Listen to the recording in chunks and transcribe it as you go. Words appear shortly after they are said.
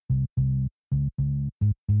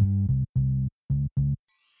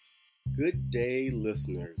Good day,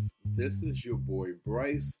 listeners. This is your boy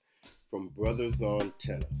Bryce from Brothers on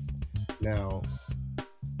Tennis. Now,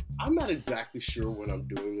 I'm not exactly sure what I'm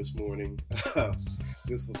doing this morning.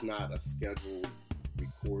 This was not a scheduled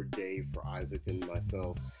record day for Isaac and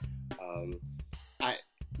myself. Um, I,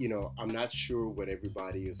 I'm not sure what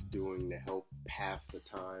everybody is doing to help pass the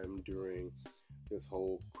time during this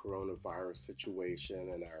whole coronavirus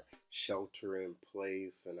situation and our shelter in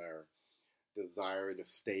place and our desire to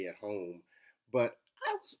stay at home. But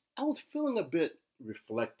I was feeling a bit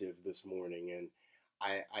reflective this morning, and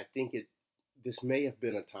I think it this may have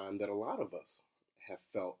been a time that a lot of us have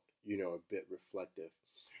felt a bit reflective.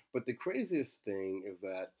 But the craziest thing is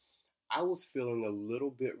that I was feeling a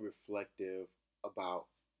little bit reflective about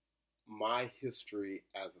my history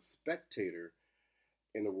as a spectator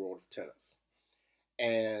in the world of tennis.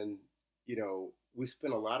 And we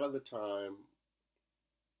spent a lot of the time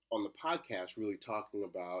on the podcast really talking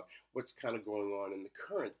about what's kind of going on in the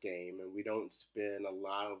current game, and we don't spend a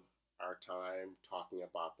lot of our time talking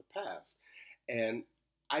about the past. And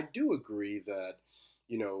I do agree that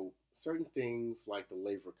certain things like the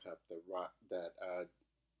Laver Cup that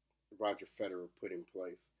Roger Federer put in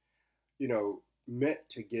place, meant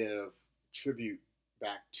to give tribute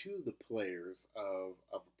back to the players of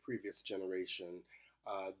a previous generation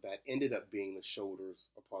that ended up being the shoulders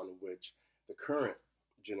upon which the current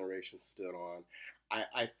generation stood on.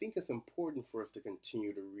 I think it's important for us to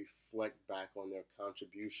continue to reflect back on their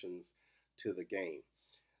contributions to the game.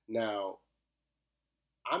 Now,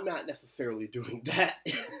 I'm not necessarily doing that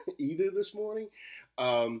either this morning.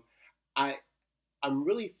 Um, I I'm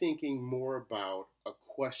really thinking more about a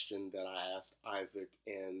question that I asked Isaac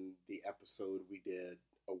in the episode we did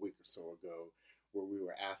a week or so ago, where we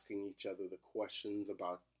were asking each other the questions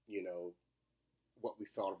about what we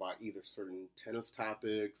felt about either certain tennis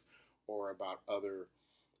topics or about other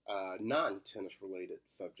non-tennis related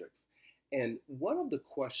subjects. And one of the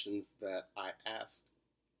questions that I asked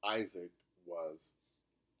Isaac was,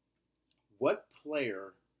 what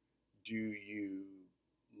player do you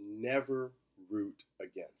never root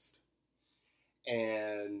against?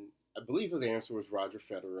 And I believe his answer was Roger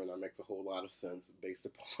Federer, and that makes a whole lot of sense based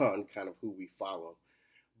upon kind of who we follow.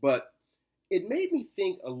 But it made me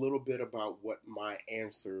think a little bit about what my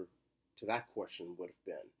answer to that question would have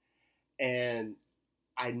been. And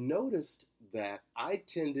I noticed that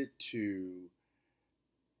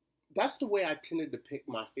that's the way I tended to pick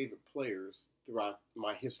my favorite players throughout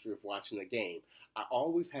my history of watching the game. I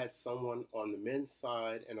always had someone on the men's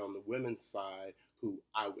side and on the women's side who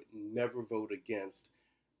I would never vote against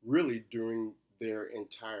really during their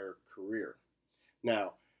entire career.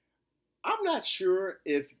 Now, I'm not sure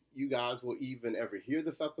if you guys will even ever hear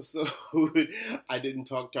this episode. I didn't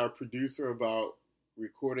talk to our producer about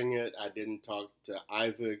recording it. I didn't talk to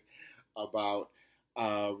Isaac about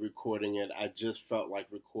recording it. I just felt like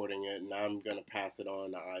recording it, and I'm going to pass it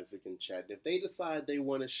on to Isaac and Chad. If they decide they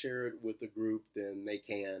want to share it with the group, then they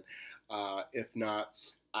can. If not,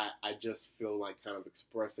 I just feel like kind of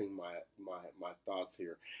expressing my thoughts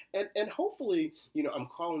here. And hopefully, I'm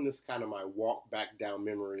calling this kind of my walk back down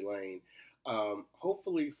memory lane.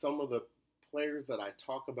 Hopefully some of the players that I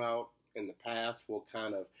talk about in the past will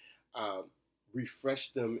kind of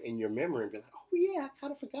refresh them in your memory and be like, oh yeah, I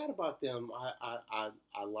kind of forgot about them.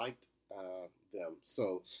 I liked them.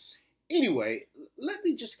 So anyway, let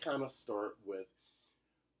me just kind of start with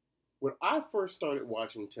when I first started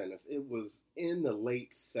watching tennis. It was in the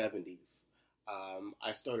late 70s.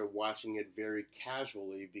 I started watching it very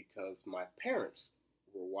casually because my parents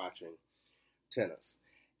were watching tennis.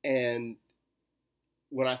 And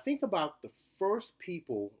when I think about the first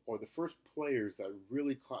people or the first players that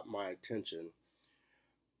really caught my attention,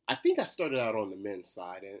 I think I started out on the men's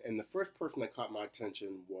side, and the first person that caught my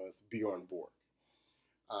attention was Bjorn Borg.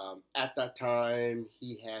 At that time,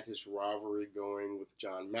 he had his rivalry going with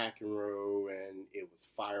John McEnroe, and it was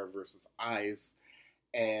fire versus ice.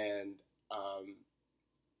 And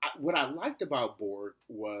what I liked about Borg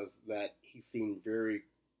was that he seemed very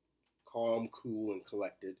calm, cool, and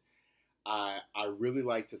collected. I really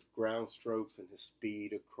liked his ground strokes and his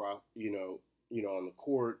speed across, on the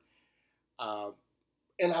court. Uh,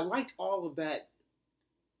 and I liked all of that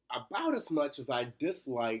about as much as I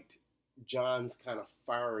disliked John's kind of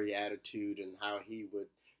fiery attitude and how he would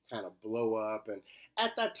kind of blow up. And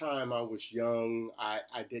at that time, I was young.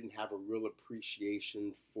 I didn't have a real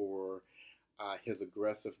appreciation for his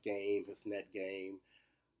aggressive game, his net game.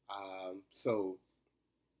 So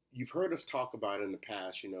you've heard us talk about in the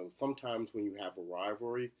past, sometimes when you have a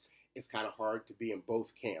rivalry, it's kind of hard to be in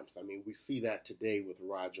both camps. I mean, we see that today with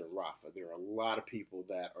Roger and Rafa. There are a lot of people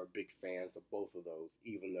that are big fans of both of those,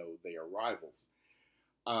 even though they are rivals.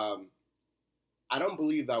 Um, I don't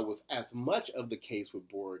believe that was as much of the case with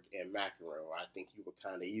Borg and McEnroe. I think you were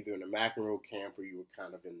kind of either in the McEnroe camp or you were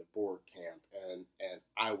kind of in the Borg camp, and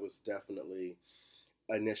I was definitely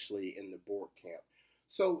initially in the Borg camp.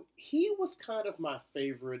 So he was kind of my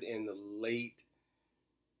favorite in the late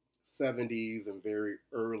 70s and very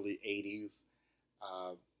early 80s.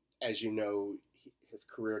 Uh, as you know, his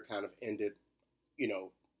career kind of ended, you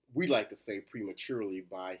know, we like to say prematurely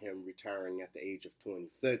by him retiring at the age of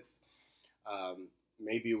 26. Um,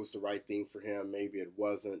 Maybe it was the right thing for him, maybe it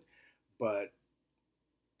wasn't. But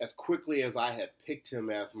as quickly as I had picked him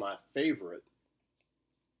as my favorite,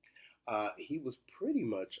 he was pretty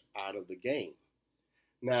much out of the game.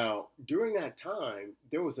 Now, during that time,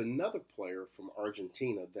 there was another player from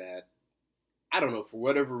Argentina that, I don't know, for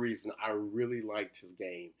whatever reason, I really liked his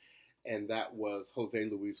game, and that was Jose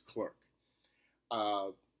Luis Clerc. Uh,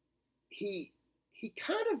 he he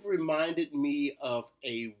kind of reminded me of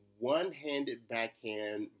a one-handed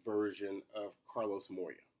backhand version of Carlos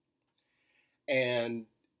Moya, and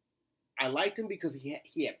I liked him because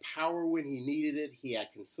he had power when he needed it. He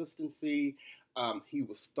had consistency. He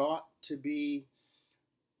was thought to be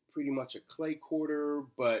pretty much a clay courter,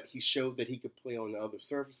 but he showed that he could play on the other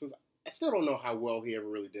surfaces. I still don't know how well he ever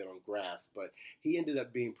really did on grass, but he ended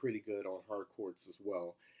up being pretty good on hard courts as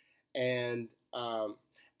well. And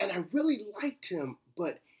and I really liked him,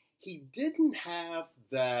 but he didn't have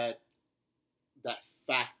that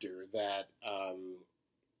factor, that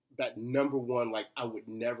number one, like I would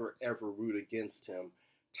never ever root against him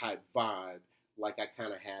type vibe, like I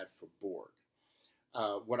kind of had for Borg.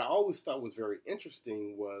 What I always thought was very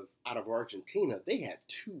interesting was out of Argentina, they had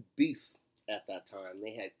two beasts at that time.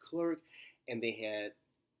 They had Clerc and they had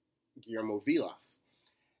Guillermo Vilas.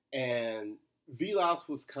 And Vilas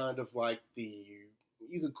was kind of like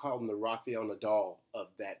you could call him the Rafael Nadal of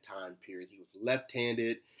that time period. He was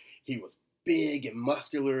left-handed, he was big and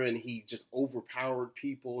muscular, and he just overpowered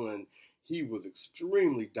people, and he was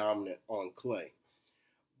extremely dominant on clay.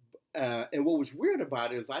 And what was weird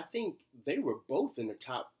about it is I think they were both in the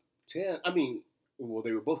top 10. I mean, well,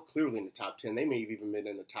 they were both clearly in the top 10. They may have even been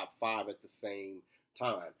in the top 5 at the same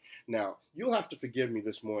time. Now, you'll have to forgive me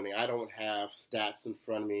this morning. I don't have stats in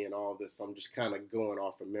front of me and all this. So I'm just kind of going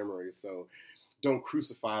off of memory. So don't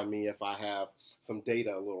crucify me if I have some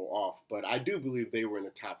data a little off. But I do believe they were in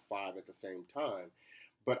the top 5 at the same time.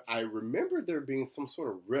 But I remember there being some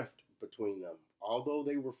sort of rift between them. Although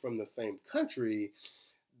they were from the same country,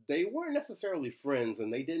 they weren't necessarily friends,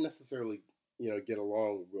 and they didn't necessarily, get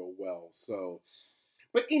along real well. So,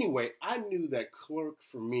 but anyway, I knew that Clerc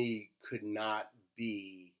for me could not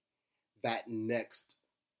be that next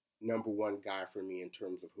number one guy for me in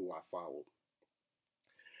terms of who I followed.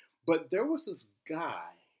 But there was this guy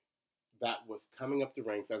that was coming up the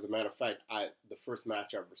ranks. As a matter of fact, the first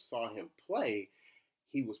match I ever saw him play,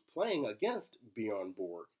 he was playing against Bjorn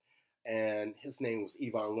Borg, and his name was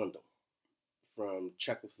Ivan Lendl from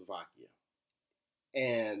Czechoslovakia.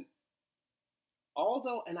 And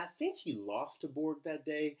I think he lost to Borg that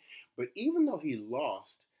day, but even though he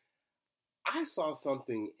lost, I saw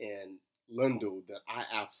something in Lendl that I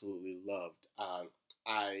absolutely loved.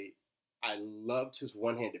 I loved his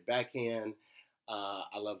one-handed backhand.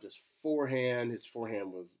 I loved his forehand. His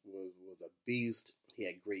forehand was a beast. He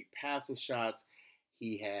had great passing shots.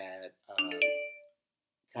 He had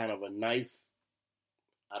kind of a nice,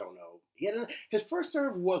 I don't know. His first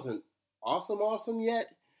serve wasn't awesome yet,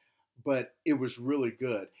 but it was really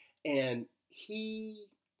good. And he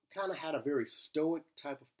kind of had a very stoic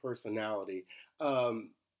type of personality. A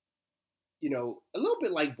little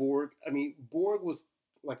bit like Borg. I mean, Borg was,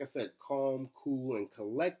 like I said, calm, cool, and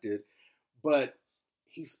collected, but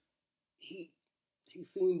he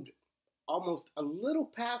seemed almost a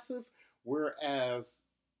little passive, whereas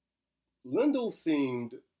Lendl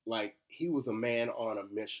seemed like he was a man on a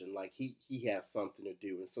mission, like he had something to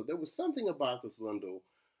do. And so there was something about this Lendl,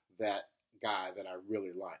 that guy, that I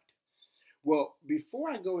really liked. Well, before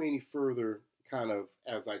I go any further, kind of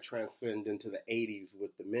as I transcend into the 80s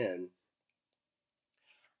with the men,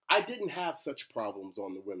 I didn't have such problems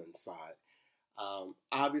on the women's side.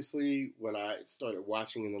 Obviously, when I started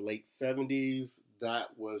watching in the late 70s, that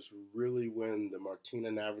was really when the Martina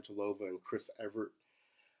Navratilova and Chris Evert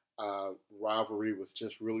rivalry was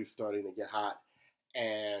just really starting to get hot.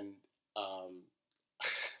 And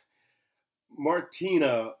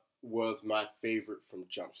Martina was my favorite from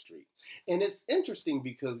Jump Street. And it's interesting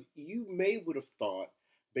because you would have thought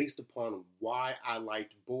based upon why I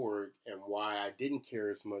liked Borg and why I didn't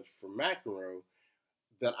care as much for McEnroe,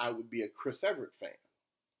 that I would be a Chris Evert fan.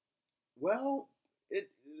 Well, it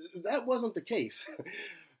that wasn't the case.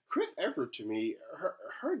 Chris Evert, to me,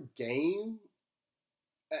 her game,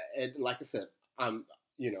 and like I said, I'm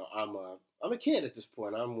I'm a kid at this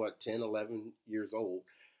point. I'm what, 10, 11 years old.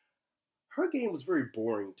 Her game was very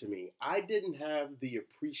boring to me. I didn't have the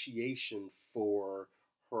appreciation for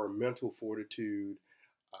her mental fortitude,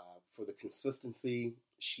 for the consistency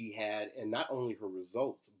she had, and not only her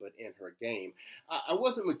results but in her game. I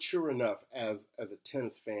wasn't mature enough as a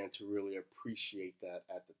tennis fan to really appreciate that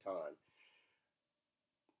at the time.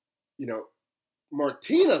 You know,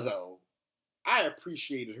 Martina though, I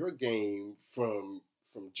appreciated her game from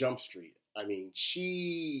Jump Street. I mean,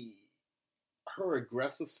 her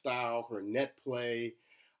aggressive style, her net play.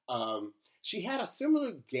 She had a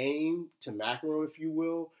similar game to McEnroe, if you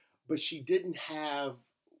will, but she didn't have,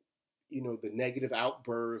 the negative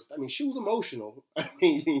outburst. I mean, she was emotional. I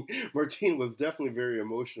mean, Martina was definitely very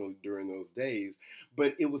emotional during those days,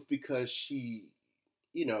 but it was because she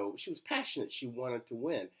was passionate. She wanted to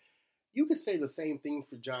win. You could say the same thing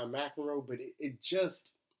for John McEnroe, but it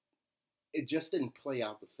just didn't play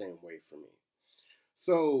out the same way for me.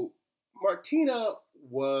 So Martina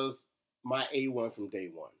was my A1 from day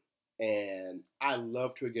one. And I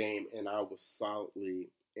loved her game, and I was solidly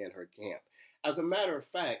in her camp. As a matter of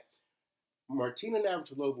fact, Martina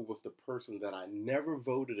Navratilova was the person that I never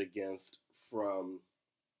voted against from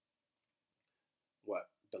what,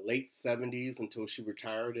 the late 70s until she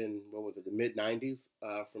retired in, what was it, the mid 90s,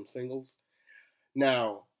 from singles.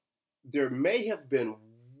 Now, there may have been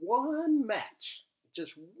one match,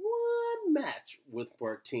 just one match with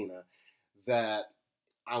Martina that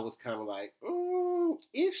I was kind of like,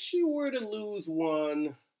 if she were to lose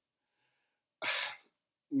one,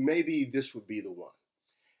 maybe this would be the one.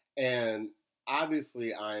 And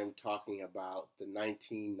obviously, I am talking about the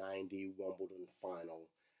 1990 Wimbledon final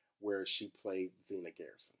where she played Zina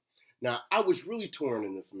Garrison. Now, I was really torn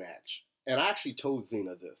in this match, and I actually told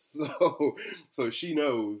Zina this, so she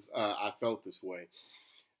knows I felt this way.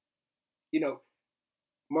 You know,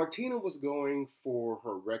 Martina was going for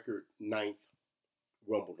her record ninth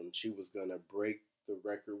Wimbledon. She was going to break the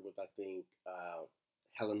record with, I think,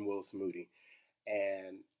 Helen Willis Moody.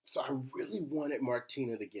 And so I really wanted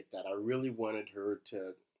Martina to get that. I really wanted her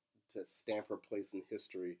to stamp her place in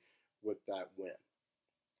history with that win.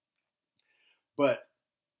 But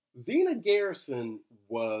Zina Garrison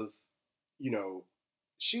was,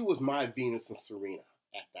 she was my Venus and Serena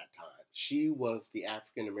at that time. She was the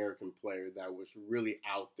African American player that was really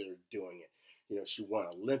out there doing it. She won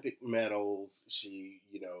Olympic medals. She,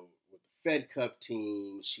 with the Fed Cup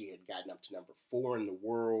team, she had gotten up to number 4 in the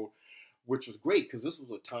world, which was great because this was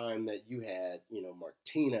a time that you had,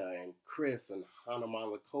 Martina and Chris and Hana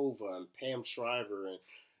Malikova and Pam Shriver. And,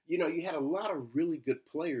 you had a lot of really good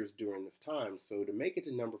players during this time. So to make it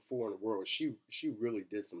to number 4 in the world, she really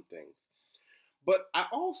did some things. But I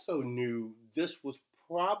also knew this was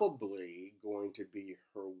probably going to be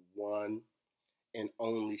her one and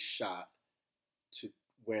only shot to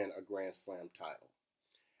win a Grand Slam title.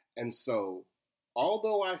 And so,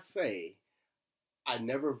 although I say I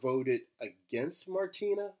never voted against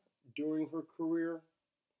Martina during her career,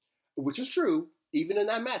 which is true, even in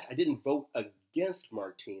that match, I didn't vote against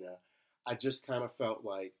Martina. I just kind of felt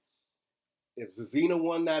like if Zina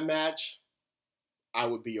won that match, I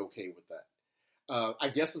would be okay with that. I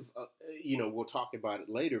guess it's, we'll talk about it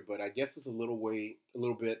later, but I guess it's a little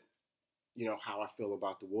bit, how I feel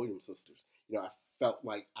about the Williams sisters. I felt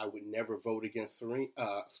like I would never vote against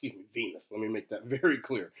Venus. Let me make that very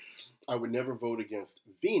clear. I would never vote against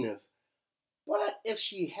Venus, but if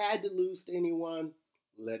she had to lose to anyone,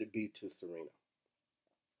 let it be to Serena.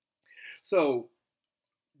 So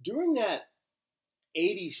during that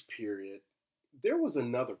 80s period, there was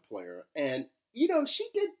another player, and she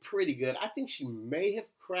did pretty good. I think she may have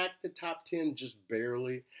cracked the top 10 just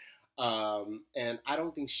barely. And I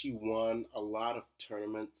don't think she won a lot of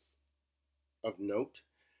tournaments of note.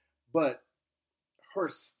 But her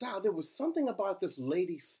style, there was something about this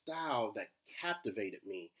lady's style that captivated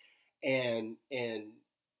me. And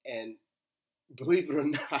believe it or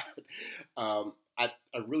not, I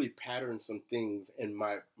really patterned some things in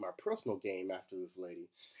my personal game after this lady.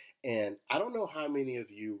 And I don't know how many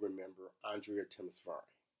of you remember Andrea Temesvari.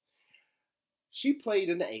 She played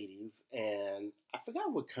in the 80s, and I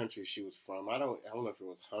forgot what country she was from. I don't know if it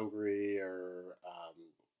was Hungary or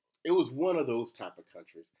it was one of those type of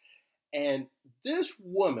countries. And this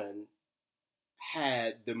woman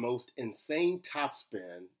had the most insane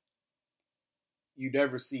topspin you'd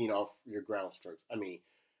ever seen off your ground strokes. I mean,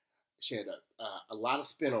 She had a lot of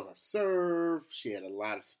spin on her serve. She had a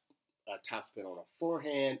lot of top spin on her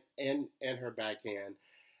forehand and her backhand.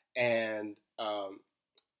 And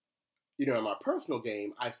in my personal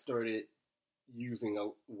game, I started using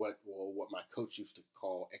what my coach used to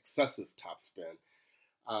call excessive topspin.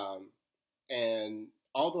 Um, and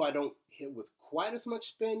although I don't hit with quite as much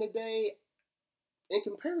spin a day, in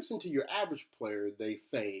comparison to your average player, they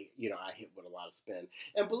say, I hit with a lot of spin.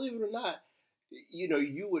 And believe it or not,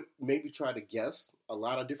 you would maybe try to guess a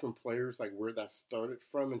lot of different players, like where that started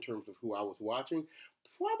from in terms of who I was watching.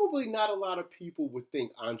 Probably not a lot of people would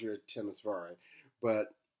think Andrea Temesvar,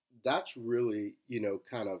 but that's really,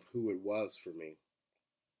 kind of who it was for me.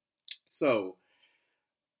 So,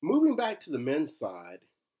 moving back to the men's side,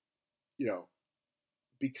 you know,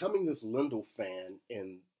 becoming this Lendl fan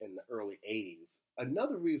in the early 80s,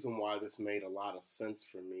 another reason why this made a lot of sense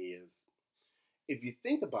for me is if you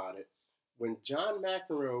think about it, when John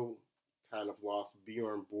McEnroe kind of lost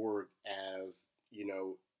Bjorn Borg as,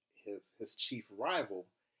 his chief rival,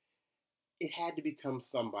 it had to become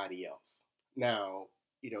somebody else. Now,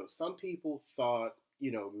 some people thought,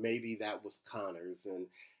 maybe that was Connors,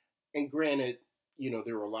 and granted,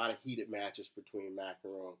 there were a lot of heated matches between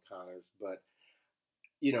McEnroe and Connors, but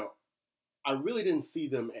you know, I really didn't see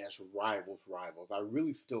them as rivals. I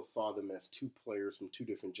really still saw them as two players from two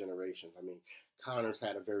different generations. I mean, Connors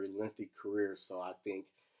had a very lengthy career, so I think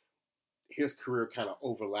his career kind of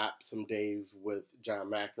overlapped some days with John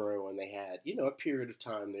McEnroe, and they had, a period of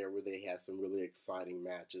time there where they had some really exciting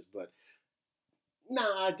matches. But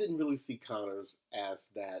I didn't really see Connors as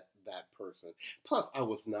that person. Plus, I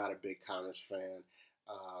was not a big Connors fan.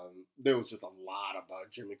 There was just a lot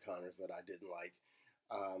about Jimmy Connors that I didn't like.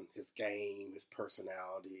 His game, his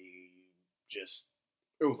personality, just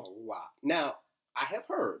it was a lot. Now, I have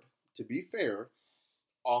heard, to be fair,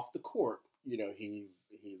 off the court,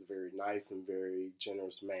 he's a very nice and very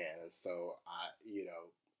generous man, and so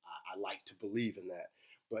I like to believe in that.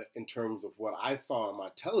 But in terms of what I saw on my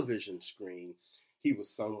television screen, he was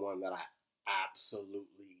someone that I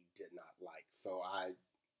absolutely did not like. So I,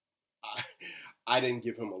 I didn't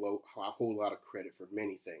give him a whole lot of credit for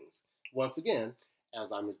many things. Once again, as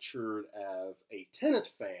I matured as a tennis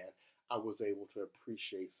fan, I was able to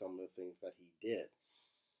appreciate some of the things that he did.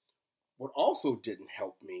 What also didn't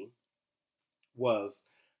help me was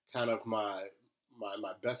kind of my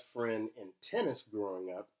best friend in tennis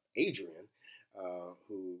growing up, Adrian,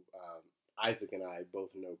 who Isaac and I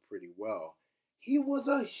both know pretty well. He was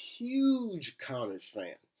a huge Connors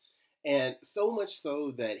fan. And so much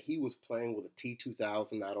so that he was playing with a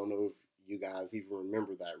T2000. I don't know if you guys even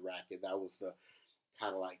remember that racket. That was the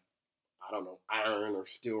kind of like, I don't know, iron or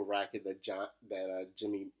steel racket that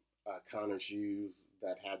Jimmy Connors used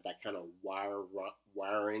that had that kind of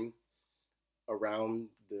wiring around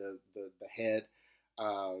the head.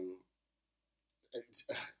 Um,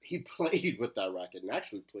 he played with that racket and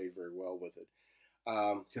actually played very well with it.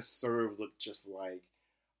 His serve looked just like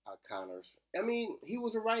Connors. I mean, he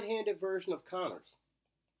was a right-handed version of Connors.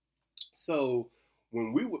 So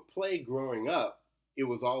when we would play growing up, it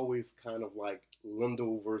was always kind of like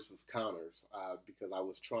Lendl versus Connors because I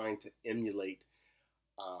was trying to emulate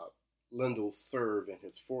Lendl's serve and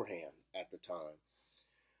his forehand at the time.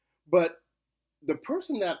 But the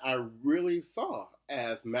person that I really saw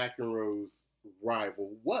as McEnroe's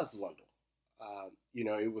rival was Lendl.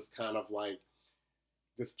 It was kind of like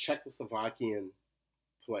this Czechoslovakian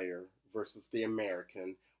player versus the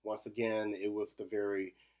American. Once again, it was the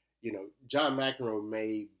very, John McEnroe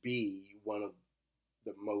may be one of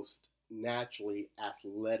the most naturally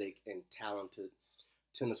athletic and talented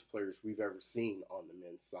tennis players we've ever seen on the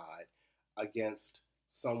men's side against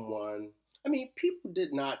someone. I mean, people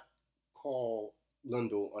did not call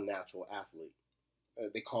Lendl a natural athlete.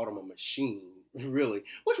 They called him a machine, really,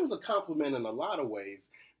 which was a compliment in a lot of ways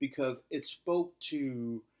because it spoke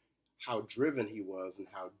to how driven he was and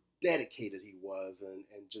how dedicated he was and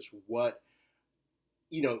just what,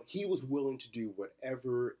 he was willing to do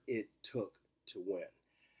whatever it took to win.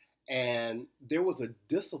 And there was a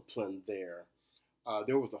discipline there.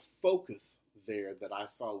 There was a focus there that I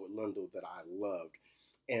saw with Lendl that I loved.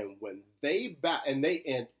 And when they and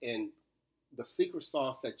the secret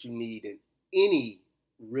sauce that you need in any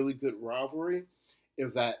really good rivalry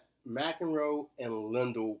is that McEnroe and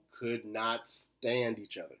Lendl could not stand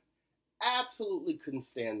each other. Absolutely couldn't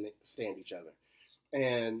stand each other.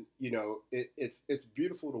 And it's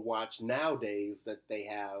beautiful to watch nowadays that they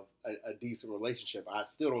have a decent relationship. I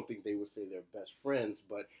still don't think they would say they're best friends,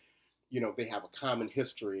 but they have a common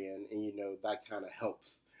history, and that kind of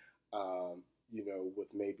helps. With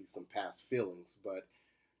maybe some past feelings, but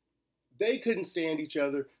They couldn't stand each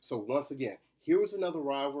other. So once again, here was another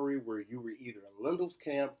rivalry where you were either in Lindell's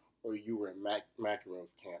camp or you were in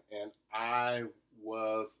McEnroe's camp. And I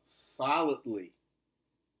was solidly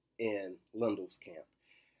in Lindell's camp.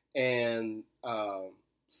 And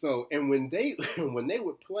and when they when they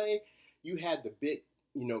would play, you had the big,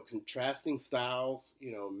 contrasting styles.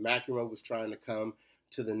 McEnroe was trying to come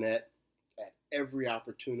to the net at every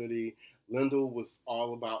opportunity. Lindell was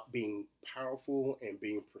all about being powerful and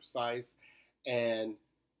being precise. And,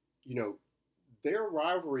 their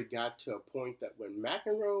rivalry got to a point that when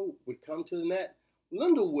McEnroe would come to the net,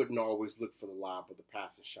 Lindell wouldn't always look for the lob or the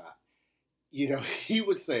passing shot. He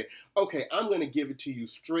would say, okay, I'm going to give it to you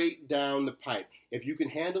straight down the pipe. If you can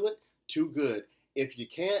handle it, too good. If you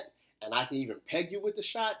can't, and I can even peg you with the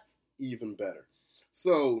shot, even better.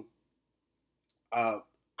 So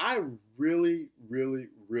I really, really,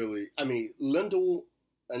 really, Lindell,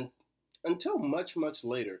 until much, much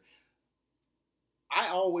later, I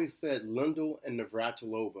always said Lindell and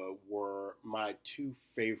Navratilova were my two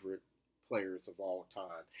favorite players of all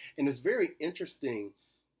time. And it's very interesting,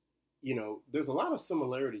 there's a lot of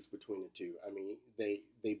similarities between the two.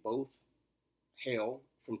 They both hail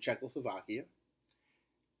from Czechoslovakia.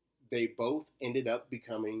 They both ended up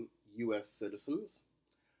becoming U.S. citizens.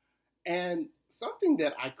 And something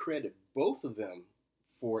that I credit both of them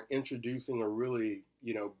for introducing or really,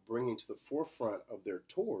 bringing to the forefront of their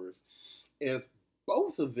tours is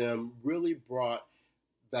both of them really brought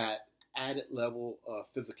that added level of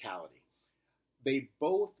physicality. They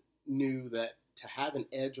both knew that to have an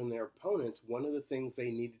edge on their opponents, one of the things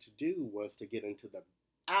they needed to do was to get into the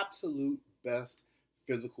absolute best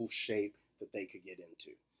physical shape that they could get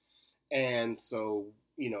into. And so,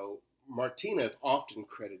 Martina is often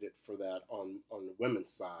credited for that on the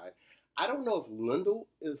women's side. I don't know if Lindell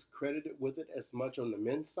is credited with it as much on the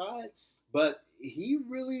men's side, but he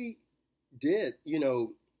really did,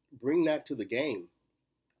 bring that to the game.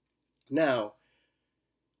 Now,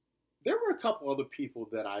 there were a couple other people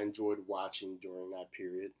that I enjoyed watching during that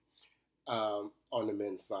period on the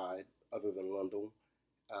men's side, other than Lindell.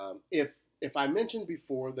 If I mentioned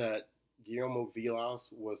before that Guillermo Vilas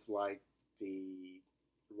was like the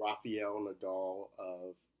Rafael Nadal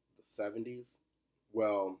of the 70s,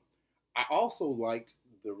 well, I also liked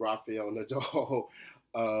the Rafael Nadal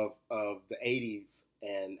of the 80s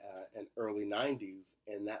and early 90s,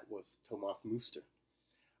 and that was Thomas Muster.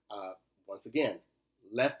 Once again,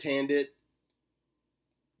 left-handed,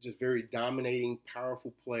 just very dominating,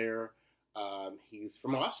 powerful player. He's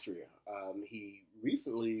from Austria. He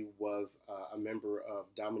recently was a member of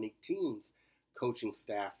Dominic Thiem's coaching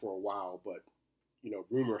staff for a while, but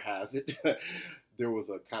rumor has it there was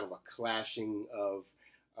a kind of a clashing of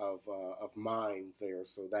minds there,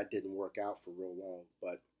 so that didn't work out for real long.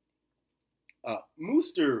 But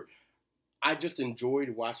Muster, I just enjoyed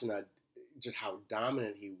watching that, just how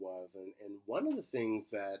dominant he was, and one of the things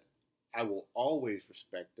that I will always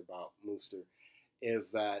respect about Muster is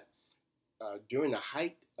that during the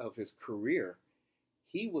height of his career,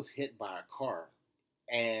 he was hit by a car,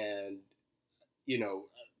 and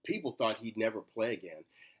people thought he'd never play again.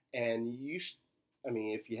 And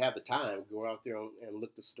if you have the time, go out there and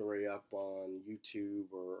look the story up on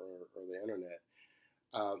YouTube or the internet.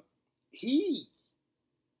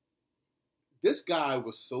 This guy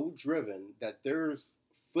was so driven that there's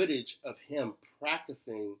footage of him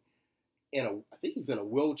practicing I think he's in a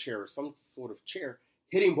wheelchair or some sort of chair,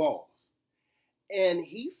 hitting balls. And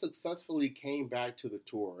he successfully came back to the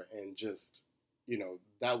tour, and just,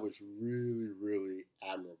 that was really, really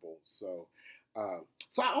admirable. So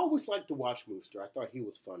I always liked to watch Muster. I thought he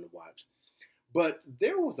was fun to watch. But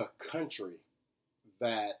there was a country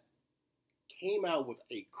that came out with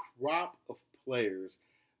a crop of players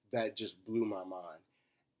that just blew my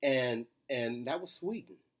mind. And that was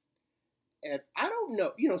Sweden. And I don't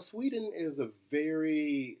know, Sweden is a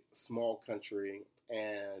very small country,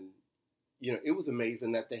 and, it was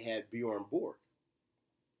amazing that they had Bjorn Borg.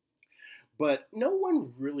 But no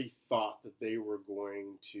one really thought that they were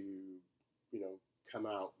going to, come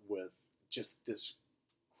out with just this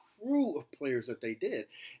crew of players that they did.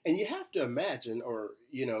 And you have to imagine,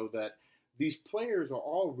 that these players are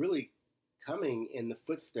all really coming in the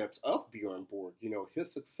footsteps of Bjorn Borg.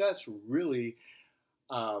 His success really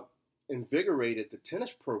invigorated the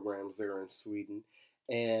tennis programs there in Sweden.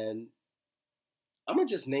 And I'm going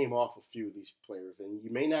to just name off a few of these players, and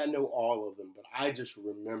you may not know all of them, but I just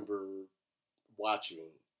remember watching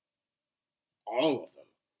all of them.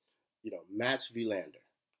 Mats Wilander,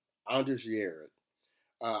 Anders Järrett.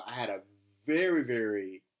 I had a very,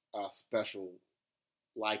 very special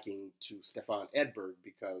liking to Stefan Edberg,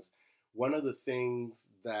 because one of the things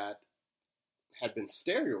that had been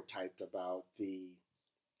stereotyped about the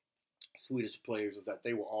Swedish players is that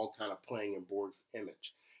they were all kind of playing in Borg's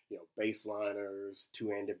image. You know, baseliners,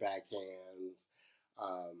 two-handed backhands,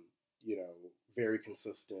 um, you know, very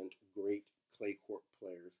consistent, great clay court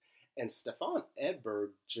players. And Stefan Edberg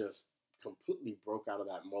just completely broke out of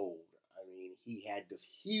that mold. I mean, he had this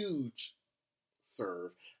huge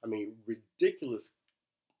serve. I mean, ridiculous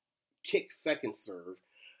kick second serve.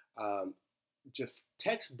 Um, just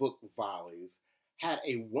textbook volleys. Had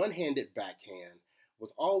a one-handed backhand.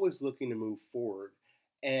 Was always looking to move forward,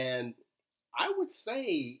 and I would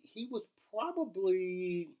say he was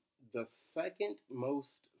probably the second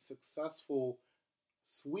most successful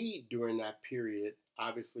Swede during that period,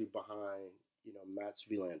 obviously behind Mats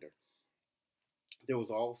Wilander. There was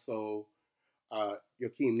also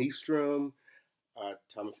Joachim Nyström,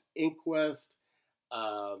 Thomas Inquest.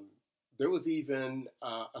 Um, there was even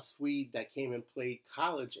a Swede that came and played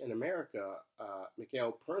college in America,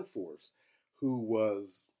 Mikael Pernfors, who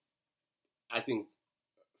was, I think,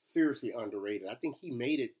 seriously underrated. I think he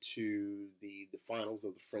made it to the finals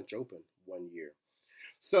of the French Open one year.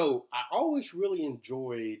 So I always really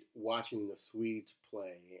enjoyed watching the Swedes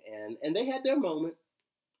play, and they had their moment,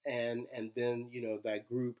 and then that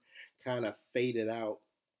group kind of faded out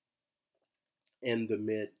in the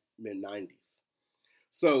mid 90s.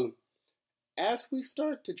 So as we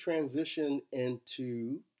start to transition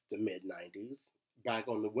into the mid 90s, back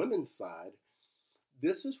on the women's side,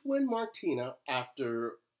 this is when Martina,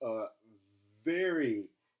 after a very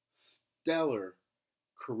stellar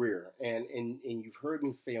career, and you've heard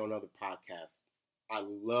me say on other podcasts, I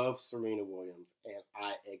love Serena Williams and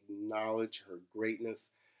I acknowledge her greatness.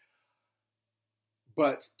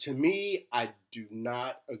 But to me, I do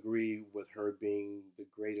not agree with her being the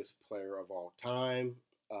greatest player of all time.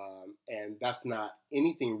 And that's not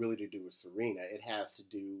anything really to do with Serena. It has to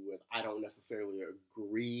do with, I don't necessarily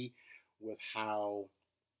agree with how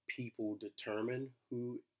people determine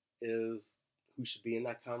who should be in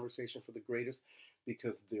that conversation for the greatest,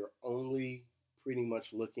 because they're only pretty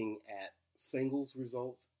much looking at singles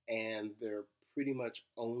results, and they're pretty much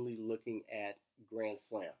only looking at Grand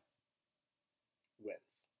Slam wins.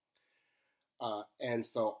 And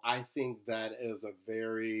so I think that is a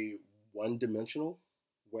very one-dimensional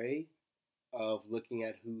way of looking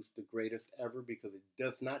at who's the greatest ever, because it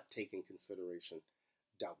does not take in consideration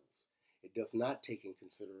doubles. It does not take in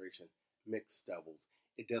consideration mixed doubles.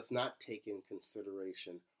 It does not take in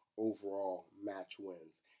consideration overall match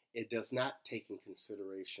wins. It does not take in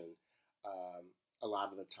consideration a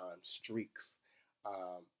lot of the time streaks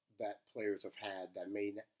that players have had that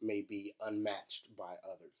may be unmatched by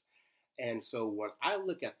others. And so when I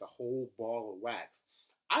look at the whole ball of wax,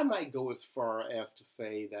 I might go as far as to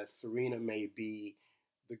say that Serena may be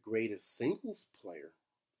the greatest singles player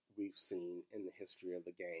we've seen in the history of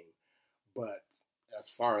the game. But as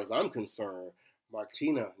far as I'm concerned,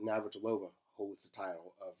 Martina Navratilova holds the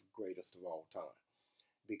title of greatest of all time,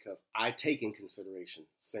 because I take in consideration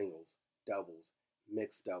singles, doubles,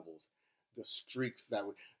 mixed doubles, the streaks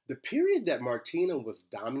the period that Martina was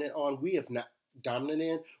dominant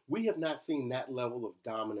in, we have not seen that level of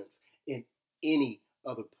dominance in any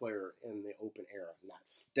other player in the Open era. Not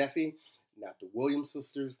Steffi, not the Williams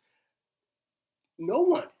sisters. No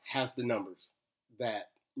one has the numbers that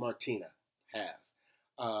Martina has.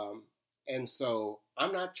 And so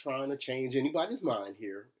I'm not trying to change anybody's mind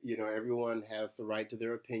here. Everyone has the right to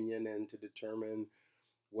their opinion and to determine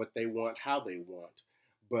what they want, how they want.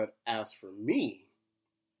 But as for me,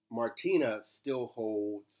 Martina still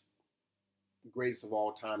holds the greatest of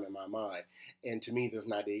all time in my mind. And to me, there's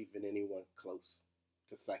not even anyone close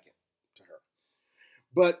to second to her.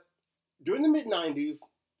 But during the mid-90s,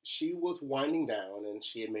 she was winding down, and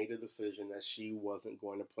she had made a decision that she wasn't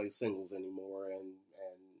going to play singles anymore. And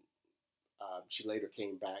she later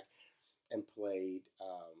came back and played.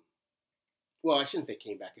 Well, I shouldn't say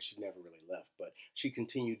came back, because she never really left, but she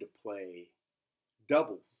continued to play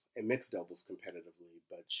doubles and mixed doubles competitively,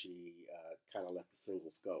 but she kind of let the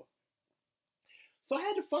singles go. So I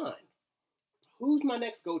had to find, who's my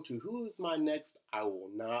next go-to? Who's my next I will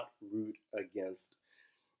not root against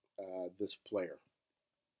this player?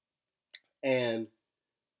 And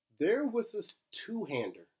there was this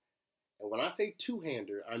two-hander. And when I say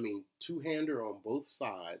two-hander, I mean two-hander on both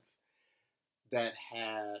sides that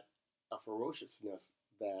had a ferociousness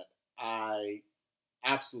that I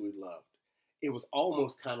absolutely loved. It was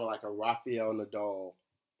almost kind of like a Rafael Nadal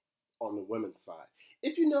on the women's side.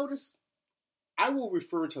 If you notice, I will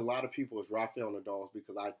refer to a lot of people as Rafael Nadal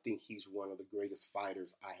because I think he's one of the greatest fighters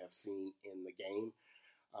I have seen in the game.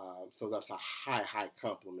 So that's a high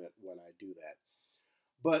compliment when I do that.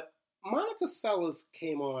 But Monica Seles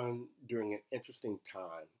came on during an interesting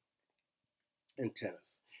time in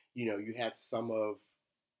tennis. You had some of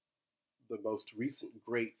the most recent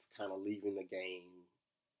greats kind of leaving the game.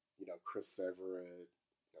 Chris Everett,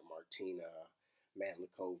 Martina,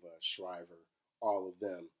 Mandlikova, Shriver, all of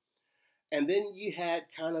them. And then you had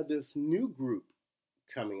kind of this new group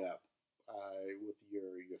coming up with your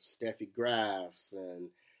Steffi Grafs and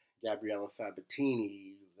Gabriela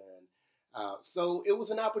Sabatini's, and so it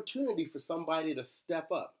was an opportunity for somebody to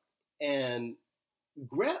step up. And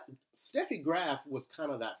Steffi Graf was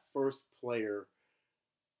kind of that first player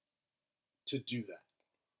to do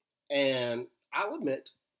that. And I'll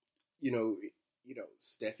admit, you know,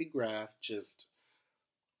 Steffi Graf just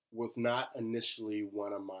was not initially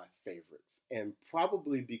one of my favorites, and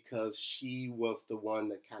probably because she was the one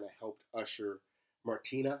that kind of helped usher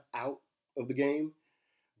Martina out of the game.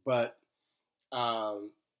 But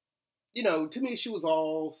to me, she was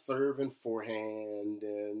all serve and forehand,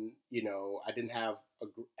 and I didn't have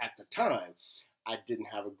at the time, I didn't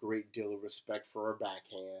have a great deal of respect for her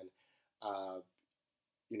backhand. Uh,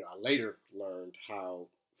 I later learned how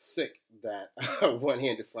sick that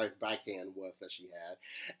one-handed slice backhand was that she had,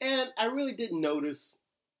 and I really didn't notice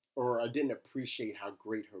or I didn't appreciate how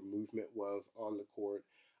great her movement was on the court.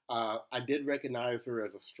 I did recognize her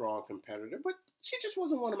as a strong competitor, but she just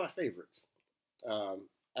wasn't one of my favorites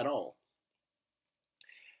at all.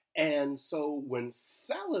 And so when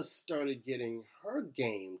Salas started getting her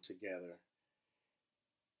game together,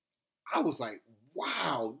 I was like,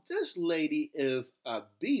 wow, this lady is a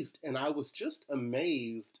beast. And I was just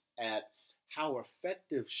amazed at how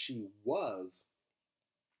effective she was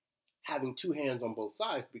having two hands on both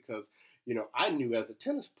sides because, I knew as a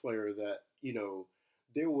tennis player that,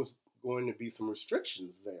 there was going to be some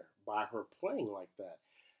restrictions there by her playing like that.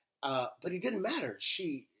 But it didn't matter.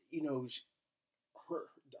 Her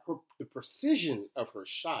the precision of her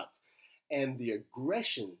shots and the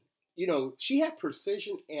aggression. She had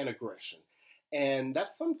precision and aggression, and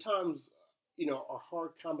that's sometimes a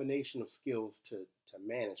hard combination of skills to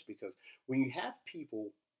manage because when you have people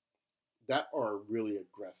that are really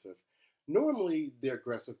aggressive, normally they're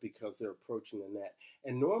aggressive because they're approaching the net,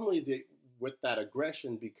 and normally with that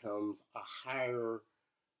aggression becomes a higher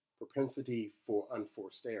propensity for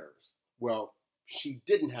unforced errors. Well, she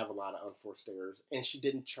didn't have a lot of unforced errors, and she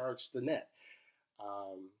didn't charge the net.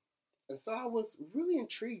 And so I was really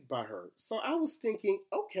intrigued by her. So I was thinking,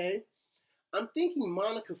 okay, I'm thinking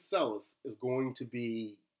Monica Seles is going to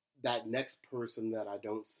be that next person that I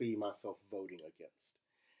don't see myself voting against.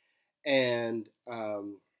 And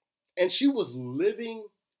she was living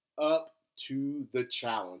up to the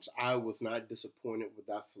challenge. I was not disappointed with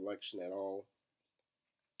that selection at all.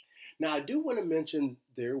 Now, I do want to mention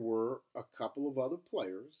there were a couple of other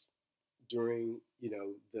players during,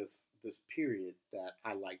 this period that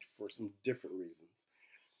I liked for some different reasons.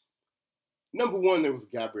 Number one, there was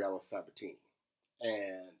Gabriela Sabatini.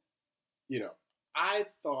 And, I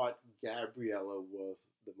thought Gabriela was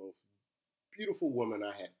the most beautiful woman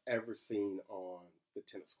I had ever seen on the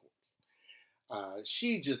tennis courts.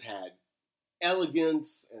 She just had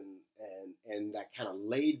elegance and that kind of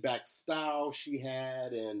laid back style she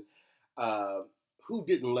had, and who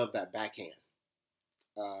didn't love that backhand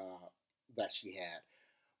that she had?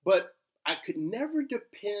 But I could never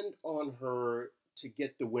depend on her to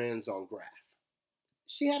get the wins on Graf.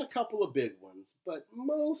 She had a couple of big ones, but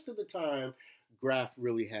most of the time, Graf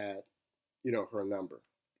really had, her number.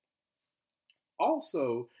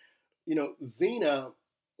 Also, Zina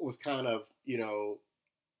was kind of,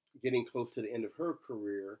 getting close to the end of her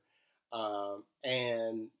career,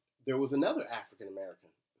 and there was another African American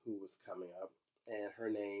who was coming up, and her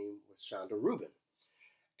name was Chanda Rubin.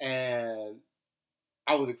 And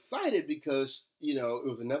I was excited because, it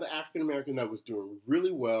was another African American that was doing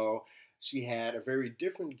really well. She had a very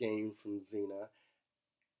different game from Zina,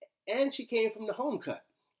 and she came from the home cut.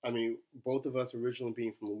 I mean, both of us originally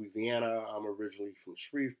being from Louisiana. I'm originally from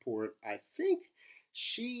Shreveport. I think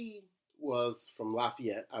she was from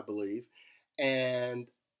Lafayette, I believe. And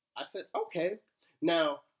I said, okay.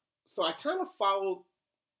 Now, so I kind of followed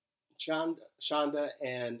Chanda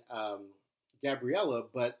and Gabriela,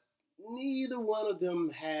 but neither one of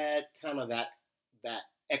them had kind of that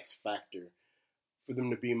X factor for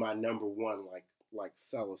them to be my number one, like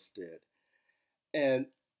Seles did. And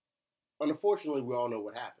unfortunately, we all know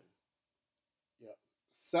what happened.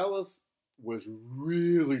 Seles was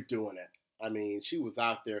really doing it. I mean, she was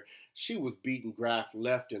out there. She was beating Graf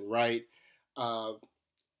left and right.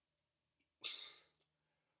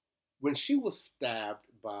 When she was stabbed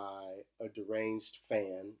by a deranged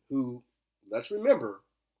fan who, let's remember,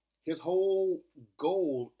 His whole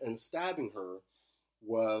goal in stabbing her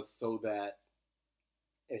was so that,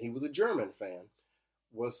 and he was a German fan,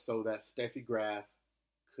 was so that Steffi Graf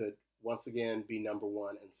could once again be number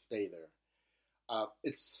one and stay there.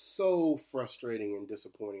 It's so frustrating and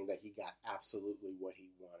disappointing that he got absolutely what he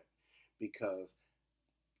wanted, because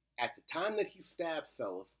at the time that he stabbed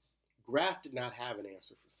Celis, Graf did not have an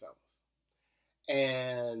answer for Celis.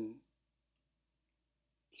 And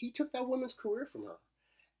he took that woman's career from her.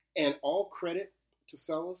 And all credit to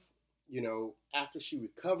Celis, after she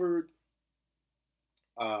recovered,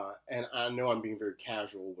 and I know I'm being very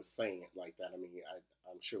casual with saying it like that. I mean,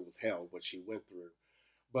 I'm sure it was hell what she went through.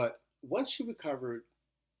 But once she recovered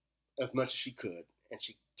as much as she could, and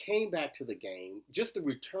she came back to the game, just the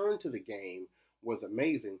return to the game was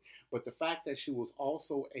amazing. But the fact that she was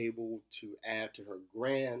also able to add to her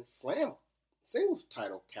Grand Slam singles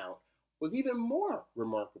title count was even more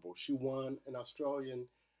remarkable. She won an Australian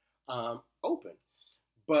Open.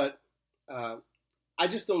 But I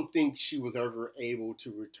just don't think she was ever able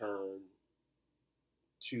to return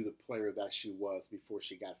to the player that she was before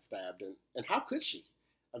she got stabbed. And how could she?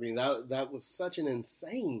 I mean, that was such an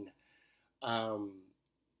insane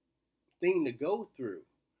thing to go through.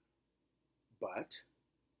 But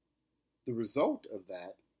the result of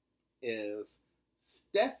that is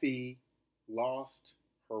Steffi lost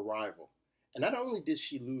her rival. And not only did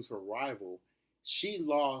she lose her rival, she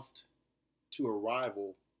lost to a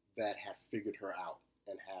rival that had figured her out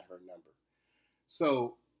and had her number.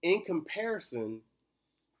 So in comparison,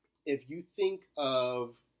 if you think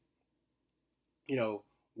of,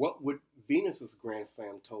 what would Venus's Grand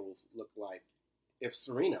Slam totals look like if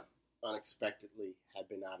Serena unexpectedly had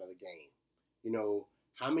been out of the game?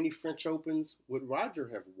 How many French Opens would Roger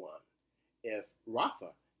have won if Rafa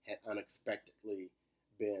had unexpectedly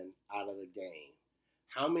been out of the game?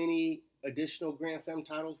 How many additional Grand Slam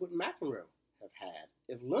titles would McEnroe have had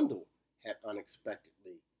if Lendl had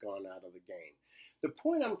unexpectedly gone out of the game? The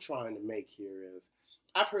point I'm trying to make here is,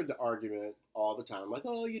 I've heard the argument all the time, like,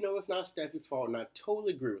 oh, it's not Steffi's fault, and I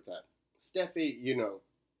totally agree with that. Steffi,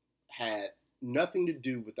 had nothing to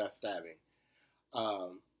do with that stabbing.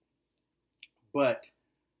 But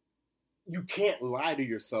you can't lie to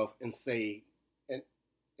yourself and say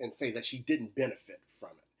that she didn't benefit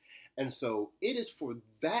from it. And so it is for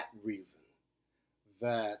that reason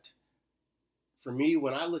that, for me,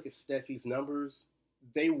 when I look at Steffi's numbers,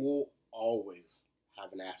 they will always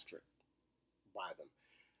have an asterisk by them.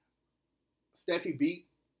 Steffi beat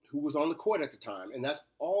who was on the court at the time, and that's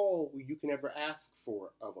all you can ever ask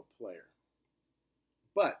for of a player.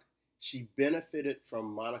 But she benefited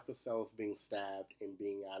from Monica Seles being stabbed and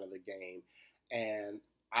being out of the game. And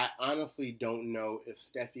I honestly don't know if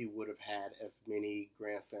Steffi would have had as many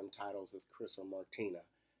Grand Slam titles as Chris or Martina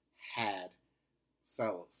had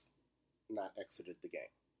Seles not exited the game.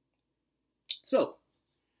 So,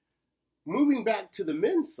 moving back to the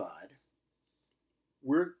men's side,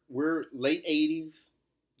 we're late 80s,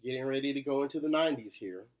 getting ready to go into the 90s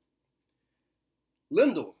here.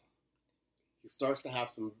 Lendl, he starts to have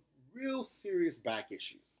some real serious back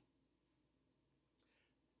issues.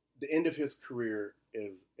 The end of his career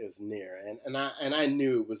is near, and I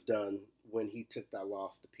knew it was done when he took that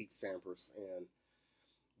loss to Pete Sampras in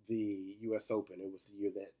the U.S. Open. It was the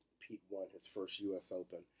year that Pete won his first U.S.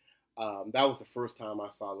 Open. That was the first time I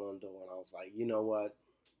saw Lendl, and I was like, you know what?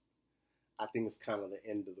 I think it's kind of the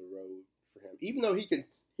end of the road for him. Even though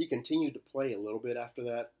he continued to play a little bit after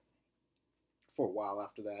that, for a while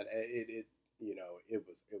after that, it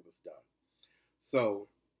was done. So,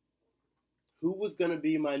 who was going to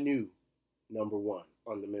be my new number one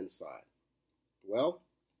on the men's side? Well,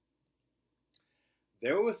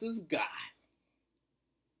 there was this guy.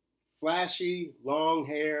 Flashy, long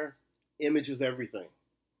hair, images, everything.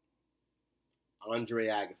 Andre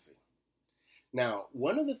Agassi. Now,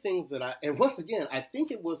 one of the things that and once again, I think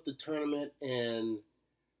it was the tournament in,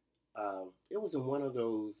 it was in one of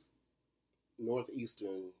those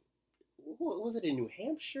northeastern, was it in New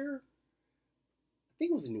Hampshire? I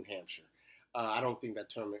think it was in New Hampshire. I don't think that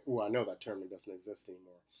tournament, I know that tournament doesn't exist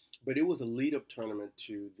anymore. But it was a lead-up tournament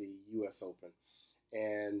to the U.S. Open.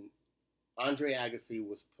 And Andre Agassi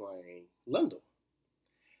was playing Lendl.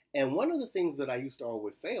 And one of the things that I used to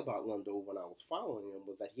always say about Lendl when I was following him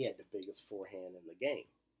was that he had the biggest forehand in the game.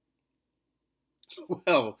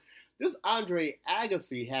 Well, this Andre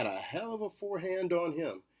Agassi had a hell of a forehand on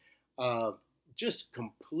him. Just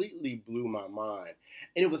completely blew my mind.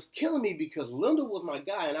 And it was killing me because Lendl was my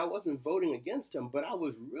guy and I wasn't voting against him, but I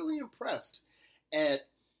was really impressed at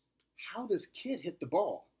how this kid hit the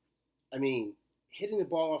ball. I mean, hitting the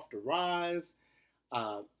ball off the rise,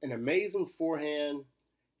 an amazing forehand.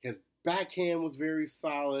 His backhand was very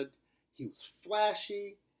solid. He was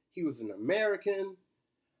flashy. He was an American.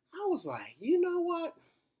 I was like, you know what?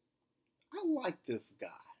 I like this guy.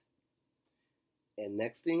 And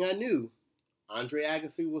next thing I knew, Andre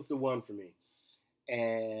Agassi was the one for me.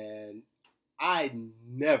 And I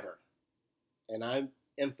never, and I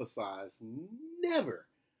emphasize never,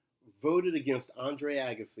 voted against Andre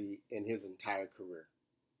Agassi in his entire career.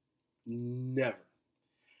 Never.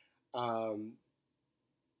 Um,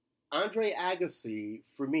 Andre Agassi,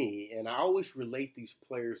 for me, and I always relate these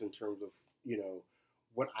players in terms of,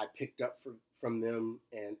 what I picked up from them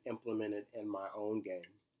and implemented in my own game.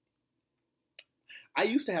 I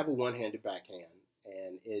used to have a one-handed backhand,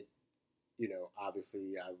 and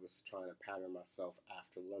obviously I was trying to pattern myself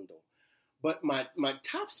after Lendl. But my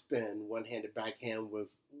top spin one-handed backhand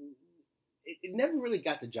was, it never really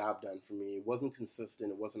got the job done for me. It wasn't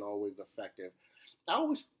consistent. It wasn't always effective. I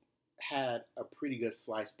always had a pretty good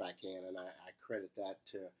slice backhand, and I credit that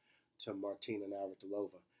to Martina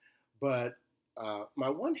Navratilova. But my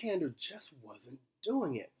one-hander just wasn't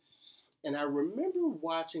doing it. And I remember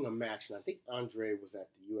watching a match, and I think Andre was at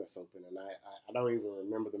the U.S. Open, and I don't even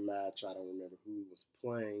remember the match. I don't remember who he was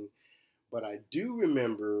playing. But I do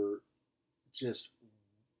remember just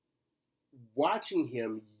watching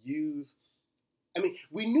him use. I mean,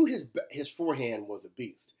 we knew his forehand was a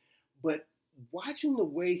beast, but watching the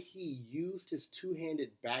way he used his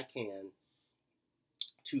two-handed backhand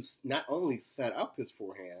to not only set up his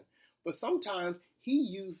forehand, but sometimes he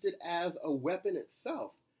used it as a weapon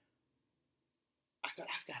itself. I said,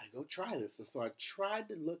 I've got to go try this. And so I tried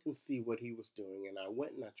to look and see what he was doing, and I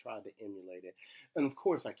went and I tried to emulate it. And of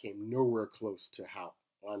course, I came nowhere close to how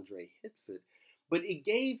Andre hits it, but it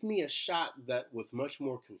gave me a shot that was much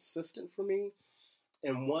more consistent for me,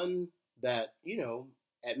 and one that,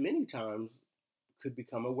 at many times could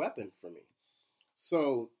become a weapon for me.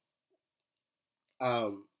 So,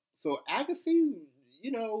 so Agassi,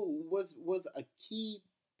 was a key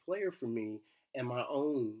player for me in my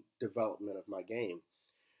own development of my game.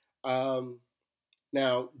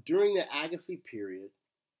 Now, during the Agassi period,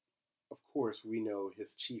 of course, we know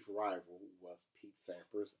his chief rival was Pete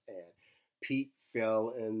Sampras, and Pete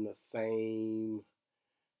fell in the same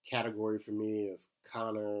category for me as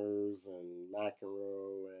Connors and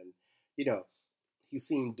McEnroe, and he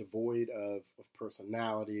seemed devoid of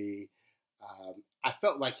personality. I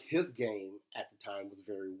felt like his game at the time was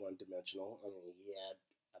very one-dimensional. I mean, he had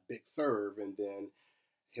a big serve, and then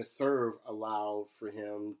his serve allowed for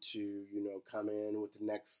him to, come in with the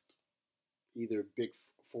next either big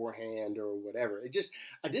forehand or whatever.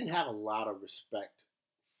 I didn't have a lot of respect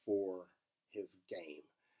for his game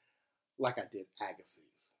like I did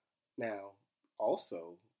Agassi's. Now,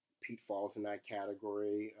 also, Pete falls in that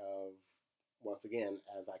category of, once again,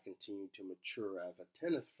 as I continue to mature as a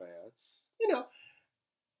tennis fan,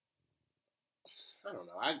 I don't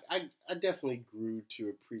know. I definitely grew to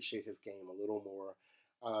appreciate his game a little more.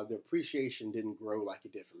 The appreciation didn't grow like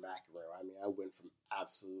it did for McEnroe. I mean, I went from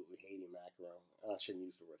absolutely hating McEnroe. I shouldn't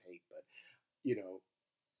use the word hate, but,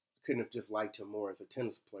 couldn't have just liked him more as a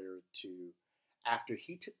tennis player to, after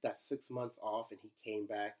he took that 6 months off and he came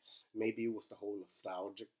back, maybe it was the whole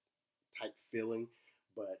nostalgic type feeling,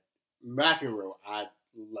 but McEnroe I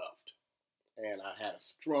loved, and I had a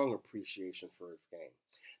strong appreciation for his game.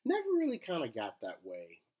 Never really kind of got that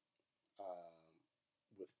way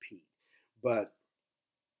with Pete, but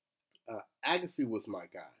Agassi was my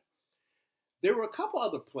guy. There were a couple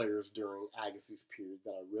other players during Agassi's period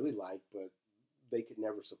that I really liked, but they could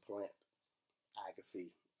never supplant Agassi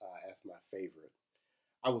as my favorite.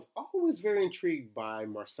 I was always very intrigued by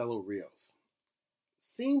Marcelo Rios.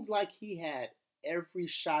 Seemed like he had every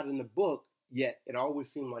shot in the book, yet it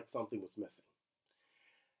always seemed like something was missing.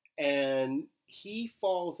 And he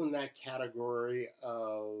falls in that category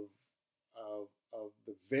of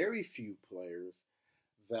the very few players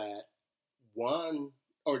that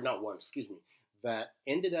that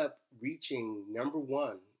ended up reaching number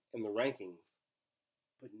one in the rankings,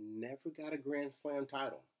 but never got a Grand Slam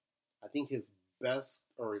title. I think his best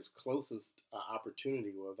or his closest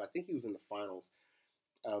opportunity was, I think he was in the finals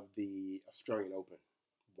of the Australian Open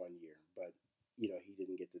one year, but he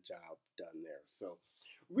didn't get the job done there. So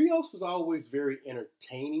Rios was always very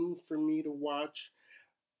entertaining for me to watch.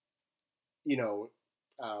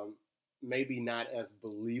 Maybe not as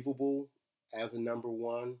believable as a number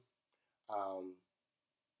one,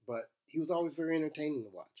 but he was always very entertaining to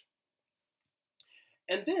watch.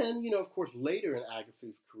 And then, of course, later in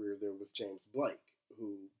Agassi's career, there was James Blake,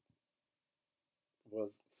 who was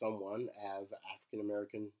someone, as an African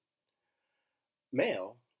American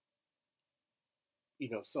male,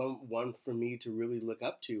 someone for me to really look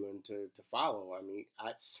up to and to follow. I mean,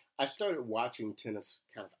 I started watching tennis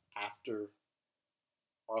kind of after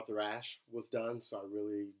Arthur Ashe was done, so I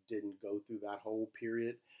really didn't go through that whole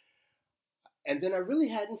period. And then I really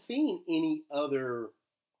hadn't seen any other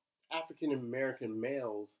African American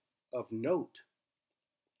males of note.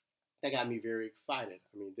 That got me very excited.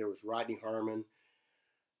 I mean, there was Rodney Harmon,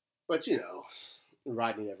 but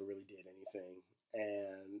Rodney never really did anything.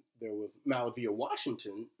 And there was Malavia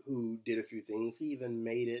Washington, who did a few things. He even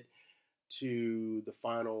made it to the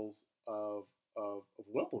finals of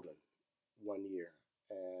Wimbledon one year.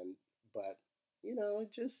 But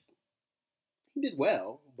just he did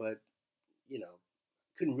well, but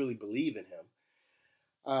couldn't really believe in him.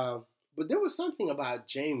 But there was something about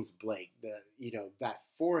James Blake that that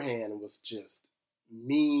forehand was just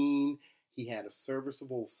mean. He had a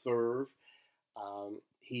serviceable serve.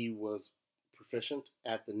 He was proficient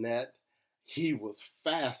at the net. He was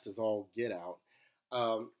fast as all get out.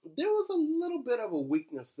 There was a little bit of a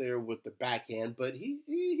weakness there with the backhand, but he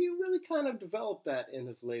really kind of developed that in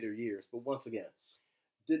his later years. But once again,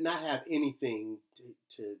 did not have anything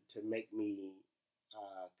to make me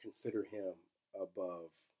consider him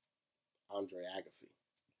above Andre Agassi.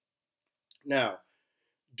 Now,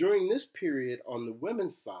 during this period on the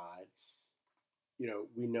women's side,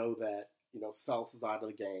 we know that Self is out of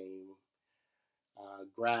the game.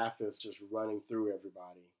 Graf is just running through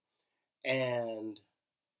everybody. And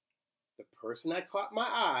the person that caught my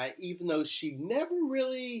eye, even though she never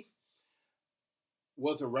really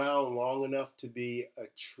was around long enough to be a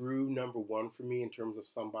true number one for me in terms of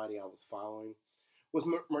somebody I was following, was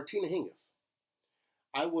Martina Hingis.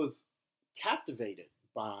 I was captivated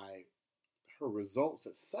by her results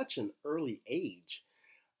at such an early age,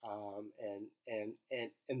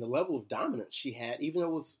 and the level of dominance she had, even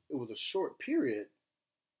though it was a short period.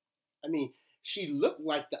 I mean, she looked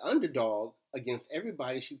like the underdog against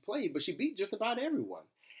everybody she played, but she beat just about everyone.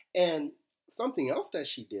 And something else that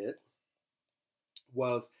she did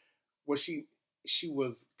was she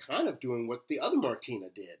was kind of doing what the other Martina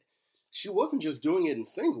did. She wasn't just doing it in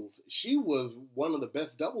singles. She was one of the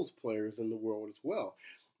best doubles players in the world as well.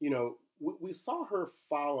 We saw her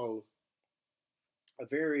follow a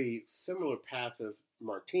very similar path as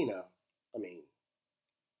Martina. I mean,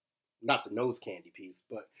 not the nose candy piece,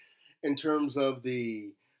 but in terms of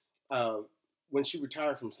the when she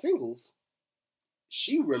retired from singles,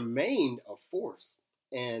 she remained a force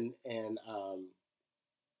and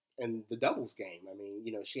the doubles game. I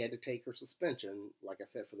mean, she had to take her suspension, like I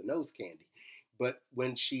said, for the nose candy. But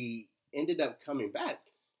when she ended up coming back,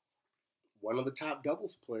 one of the top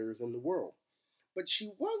doubles players in the world. But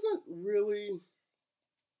she wasn't really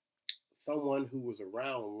someone who was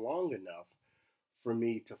around long enough for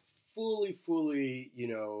me to fully,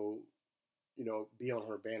 be on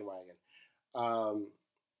her bandwagon.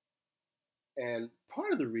 And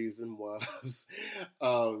part of the reason was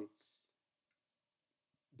the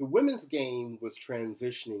women's game was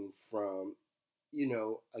transitioning from,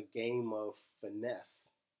 a game of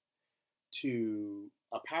finesse to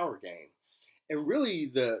a power game. And really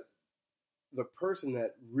the person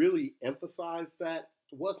that really emphasized that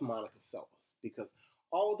was Monica Seles. Because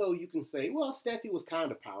although you can say, well, Steffi was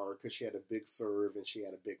kind of power because she had a big serve and she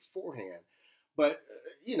had a big forehand. But,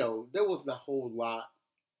 there wasn't a whole lot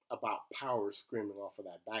about power screaming off of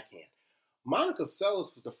that backhand. Monica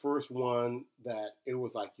Seles was the first one that it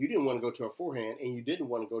was like you didn't want to go to her forehand and you didn't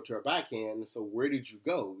want to go to her backhand. So where did you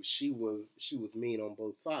go? She was mean on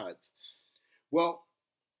both sides. Well,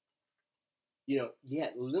 you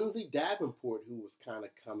had Lindsay Davenport, who was kind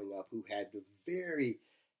of coming up, who had this very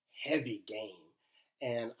heavy game.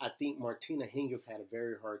 And I think Martina Hingis had a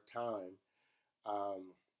very hard time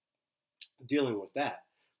dealing with that.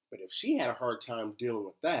 But if she had a hard time dealing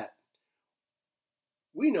with that,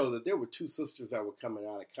 we know that there were two sisters that were coming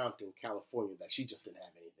out of Compton, California, that she just didn't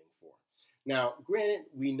have anything for. Now, granted,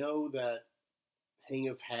 we know that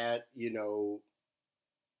Hingis had,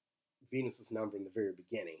 Venus's number in the very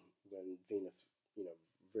beginning when Venus,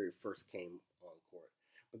 very first came on court.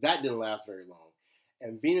 But that didn't last very long.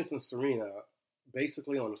 And Venus and Serena,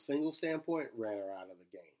 basically on a single standpoint, ran her out of the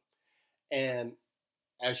game. And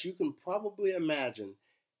as you can probably imagine,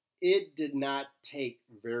 it did not take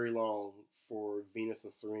very long for Venus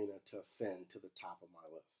and Serena to ascend to the top of my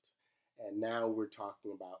list. And now we're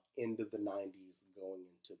talking about end of the 90s going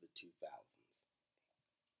into the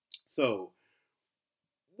 2000s. So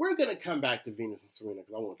we're going to come back to Venus and Serena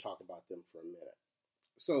because I want to talk about them for a minute.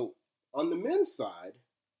 So on the men's side,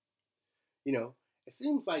 it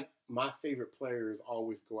seems like my favorite players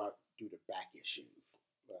always go out due to back issues.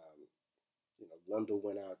 Lundell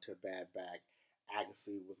went out to a bad back.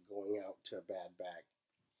 Agassi was going out to a bad back.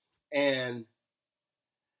 And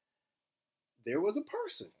there was a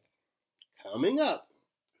person coming up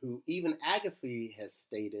who even Agassi has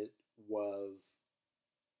stated was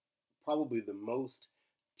probably the most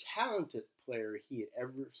talented player he had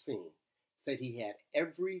ever seen. Said he had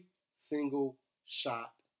every single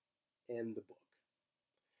shot in the book.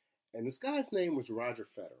 And this guy's name was Roger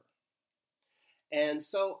Federer. And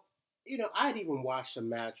so, I had even watched a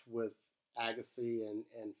match with Agassi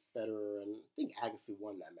and Federer, and I think Agassi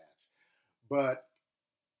won that match. But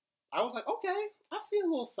I was like, okay, I see a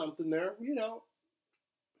little something there.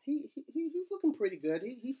 He's looking pretty good.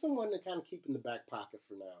 He's someone to kind of keep in the back pocket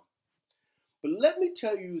for now. But let me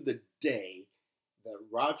tell you the day that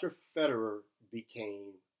Roger Federer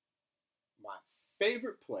became my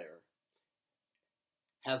favorite player,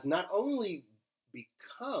 has not only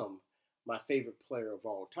become my favorite player of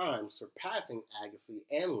all time, surpassing Agassi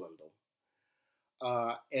and Lendl,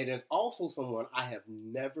 and is also someone I have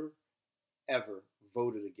never, ever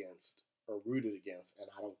voted against or rooted against, and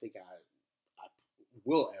I don't think I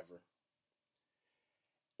will ever.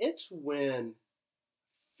 It's when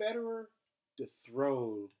Federer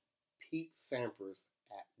dethroned Pete Sampras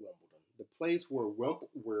at Wimbledon, the place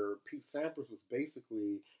where Pete Sampras was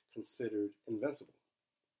basically considered invincible.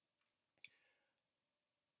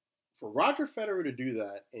 For Roger Federer to do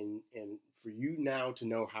that, and for you now to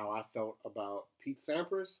know how I felt about Pete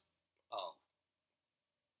Sampras, oh,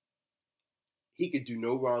 he could do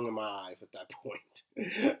no wrong in my eyes at that point.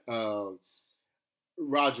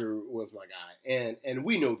 Roger was my guy, and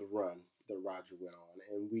we know the run that Roger went on,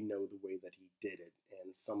 and we know the way that he did it,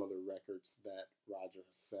 and some of the records that Roger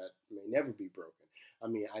has set may never be broken. I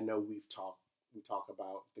mean, I know we talk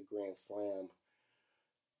about the Grand Slam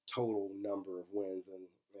total number of wins, and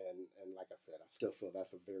like I said, I still feel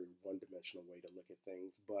that's a very one-dimensional way to look at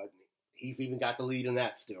things, but he's even got the lead in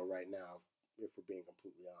that still right now, if we're being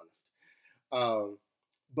completely honest.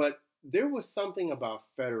 But there was something about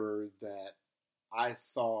Federer that I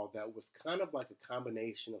saw that was kind of like a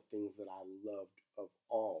combination of things that I loved of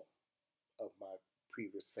all of my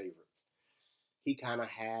previous favorites. He kind of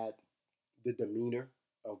had the demeanor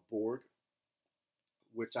of Borg,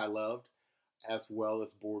 which I loved, as well as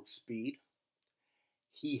Borg's speed.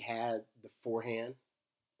 He had the forehand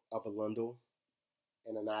of a Lendl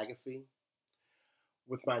and an Agassi.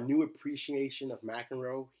 With my new appreciation of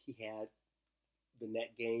McEnroe, he had the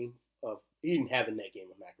net game of, he didn't have a net game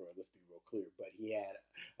of McEnroe, let's be real clear, but he had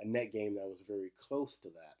a net game that was very close to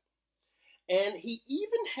that. And he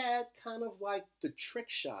even had kind of like the trick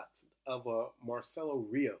shots of a Marcelo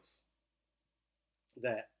Rios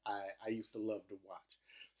that I used to love to watch.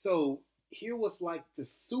 So here was like the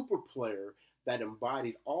super player that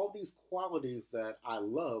embodied all these qualities that I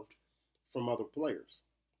loved from other players.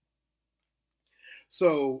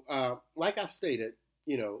 So, like I stated,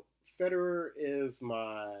 Federer is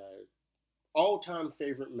my all-time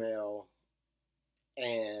favorite male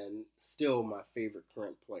and still my favorite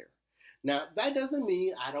current player. Now, that doesn't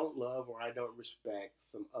mean I don't love or I don't respect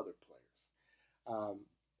some other players.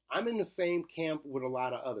 I'm in the same camp with a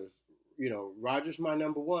lot of others. Roger's my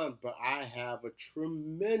number one, but I have a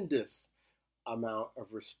tremendous amount of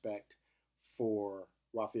respect for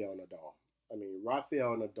Rafael Nadal. I mean,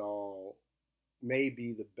 Rafael Nadal may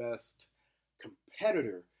be the best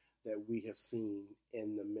competitor that we have seen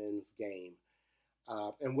in the men's game.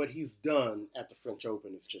 And what he's done at the French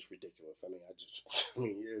Open is just ridiculous. I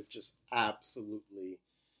mean, it's just absolutely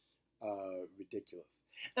ridiculous.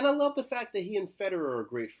 And I love the fact that he and Federer are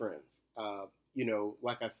great friends.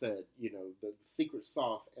 Like I said, the secret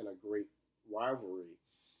sauce in a great rivalry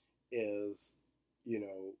is,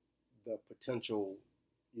 the potential,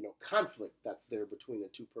 conflict that's there between the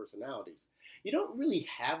two personalities. You don't really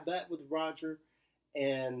have that with Roger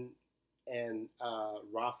and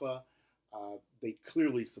Rafa. They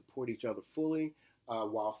clearly support each other fully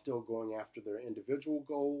while still going after their individual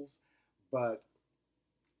goals. But,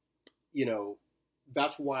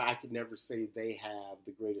 that's why I could never say they have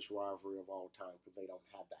the greatest rivalry of all time, because they don't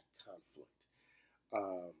have that conflict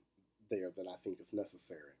there that I think is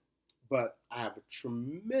necessary. But I have a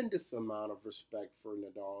tremendous amount of respect for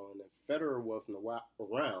Nadal, and if Federer wasn't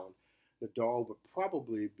around, Nadal would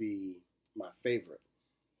probably be my favorite.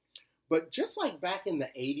 But just like back in the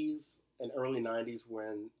 80s and early 90s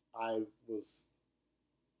when I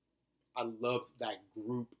loved that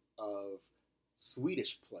group of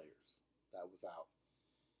Swedish players that was out.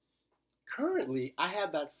 Currently, I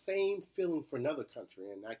have that same feeling for another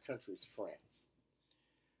country, and that country is France.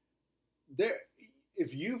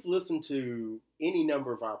 If you've listened to any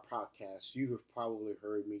number of our podcasts, you have probably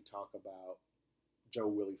heard me talk about Joe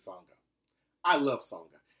Willie Tsonga. I love Songa.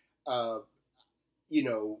 Uh, you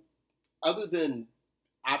know, other than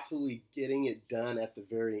absolutely getting it done at the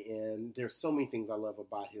very end, there's so many things I love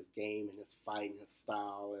about his game and his fight and his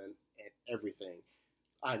style and everything.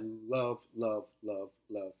 I love, love, love,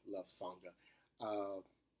 love, love Songa.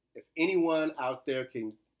 If anyone out there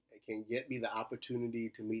can get me the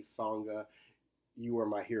opportunity to meet Songa, you are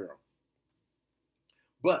my hero.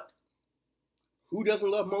 But who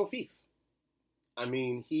doesn't love Monfils? I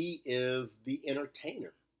mean, he is the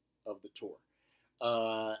entertainer of the tour.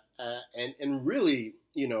 And really,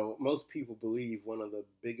 most people believe one of the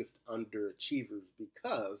biggest underachievers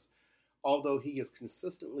because although he has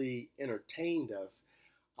consistently entertained us,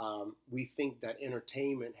 we think that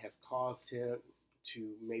entertainment has caused him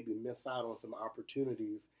to maybe miss out on some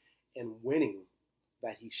opportunities in winning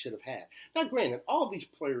that he should have had. Now, granted, all these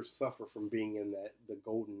players suffer from being in the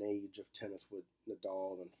golden age of tennis with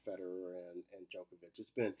Nadal and Federer and Djokovic.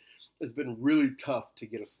 It's been really tough to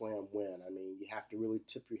get a slam win. I mean, you have to really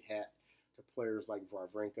tip your hat to players like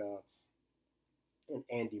Wawrinka and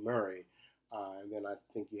Andy Murray. And then I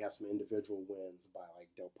think you have some individual wins by like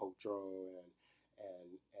Del Potro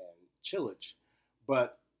and Cilic.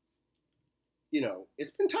 But,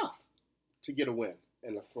 it's been tough to get a win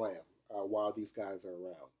in a slam while these guys are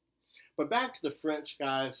around. But back to the French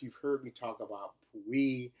guys, you've heard me talk about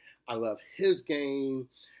Pouille. I love his game.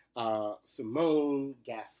 Simon,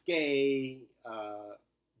 Gasquet,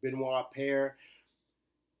 Benoit Paire.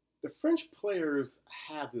 The French players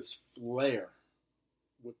have this flair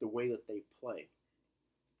with the way that they play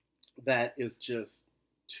that is just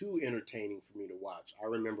too entertaining for me to watch. I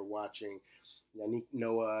remember watching Yannick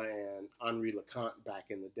Noah and Henri Leconte back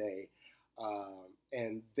in the day.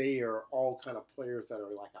 And they are all kind of players that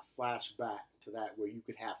are like a flashback to that where you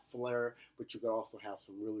could have flair, but you could also have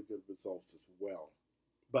some really good results as well.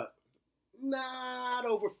 But not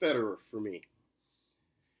over Federer for me.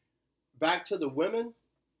 Back to the women,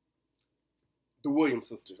 the Williams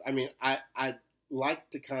sisters. I mean, I like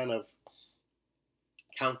to kind of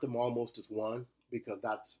count them almost as one because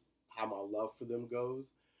that's how my love for them goes.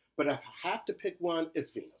 But if I have to pick one, it's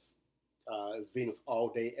Venus. It's Venus all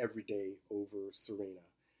day, every day over Serena.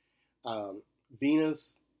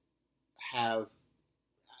 Venus has,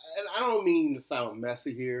 and I don't mean to sound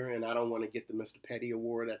messy here, and I don't want to get the Mr. Petty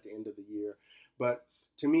Award at the end of the year, but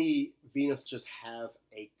to me, Venus just has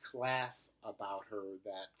a class about her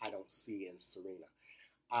that I don't see in Serena.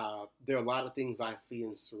 There are a lot of things I see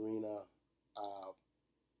in Serena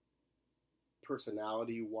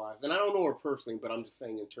personality-wise, and I don't know her personally, but I'm just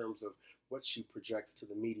saying in terms of what she projects to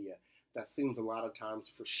the media, that seems a lot of times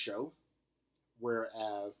for show,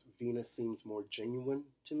 whereas Venus seems more genuine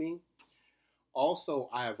to me. Also,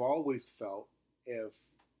 I have always felt if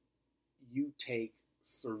you take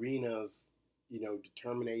Serena's,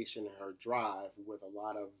 determination and her drive with a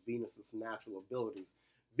lot of Venus's natural abilities,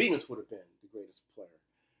 Venus would have been the greatest player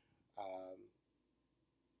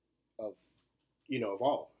of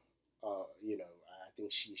all. I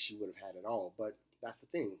think she would have had it all. But that's the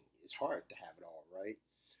thing; it's hard to have it all, right?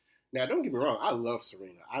 Now, don't get me wrong. I love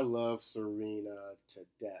Serena. I love Serena to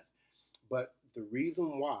death. But the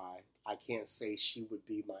reason why I can't say she would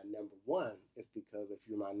be my number one is because if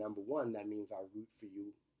you're my number one, that means I root for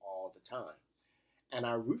you all the time. And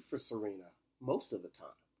I root for Serena most of the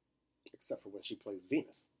time, except for when she plays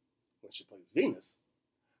Venus. When she plays Venus,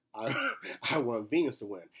 I want Venus to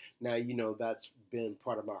win. Now, that's been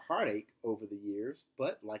part of my heartache over the years.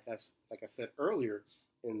 But like I said earlier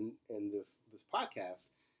in this podcast,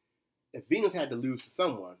 if Venus had to lose to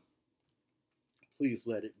someone, please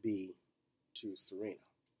let it be to Serena.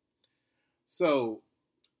 So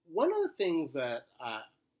one of the things that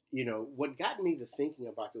what got me to thinking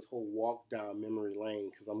about this whole walk down memory lane,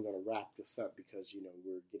 because I'm going to wrap this up because,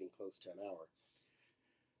 we're getting close to an hour.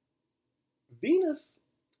 Venus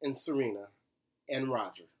and Serena and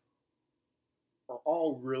Roger are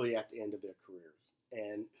all really at the end of their careers.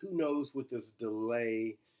 And who knows with this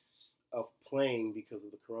delay of playing because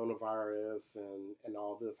of the coronavirus and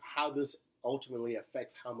all this, how this ultimately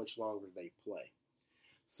affects how much longer they play.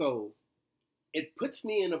 So it puts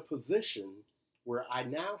me in a position where I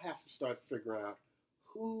now have to start figuring out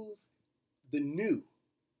who's the new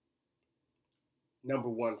number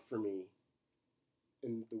one for me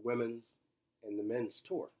in the women's and the men's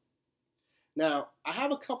tour. Now, I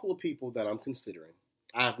have a couple of people that I'm considering.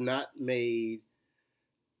 I have not made,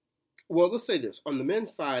 well, let's say this. On the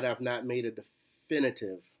men's side, I've not made a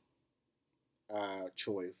definitive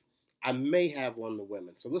choice. I may have on the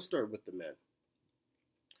women. So let's start with the men.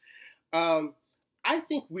 I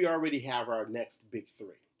think we already have our next big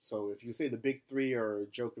three. So if you say the big three are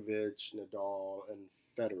Djokovic, Nadal, and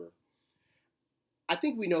Federer, I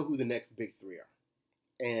think we know who the next big three are.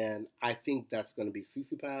 And I think that's going to be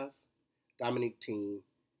Tsitsipas, Dominic Thiem,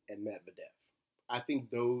 and Medvedev. I think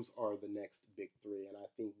those are the next big three. And I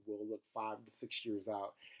think we'll look 5 to 6 years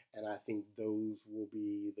out. And I think those will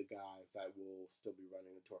be the guys that will still be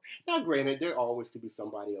running the tour. Now, granted, there always could be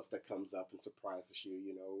somebody else that comes up and surprises you.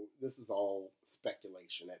 You know, this is all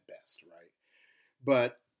speculation at best, right?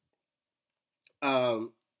 But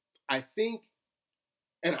I think,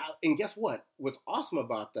 and guess what? What's awesome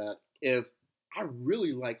about that is I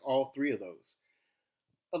really like all three of those.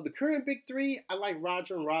 Of the current big three, I like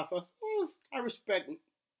Roger and Rafa. I respect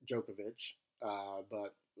Djokovic,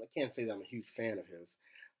 but I can't say that I'm a huge fan of his.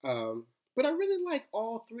 But I really like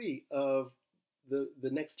all three of the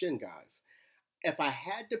next gen guys. If I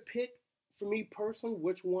had to pick for me personally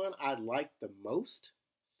which one I like the most,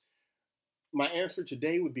 my answer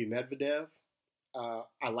today would be Medvedev.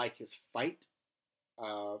 I like his fight.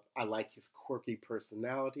 I like his quirky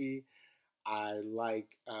personality. I like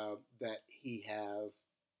that he has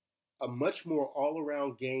a much more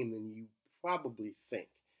all-around game than you probably think.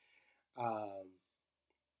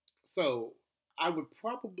 So I would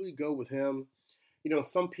probably go with him. You know,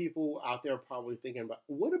 some people out there are probably thinking about,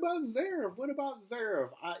 what about Zverev? What about Zverev?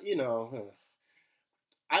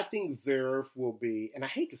 I think Zverev will be, and I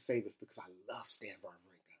hate to say this because I love Stan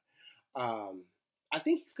Wawrinka. I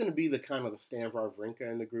think he's going to be the kind of the Stan Wawrinka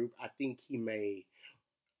in the group. I think he may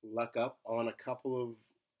luck up on a couple of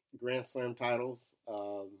Grand Slam titles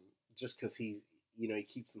just because he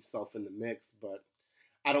keeps himself in the mix. But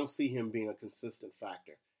I don't see him being a consistent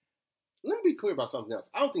factor. Let me be clear about something else.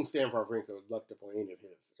 I don't think Stan Wawrinka lucked up on any of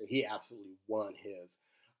his. He absolutely won his.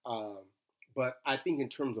 But I think in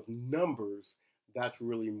terms of numbers, that's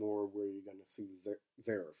really more where you're going to see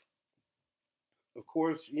Zverev. Of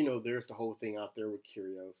course, there's the whole thing out there with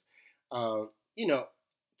Kyrgios.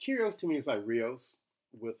 Kyrgios to me is like Rios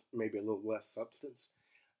with maybe a little less substance.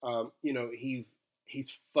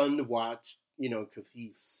 He's fun to watch, because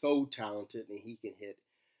he's so talented and he can hit,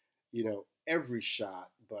 every shot.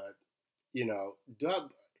 But,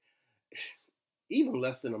 Dub, even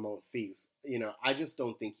less than a Monfils, I just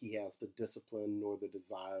don't think he has the discipline nor the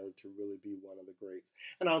desire to really be one of the greats.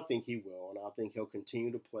 And I don't think he will. And I think he'll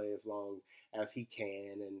continue to play as long as he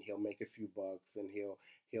can, and he'll make a few bucks, and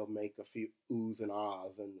he'll make a few oohs and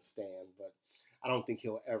ahs in the stand. But I don't think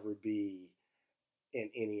he'll ever be in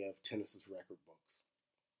any of tennis's record books.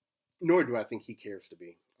 Nor do I think he cares to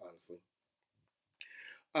be, honestly.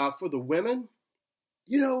 For the women,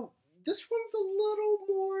 this one's a little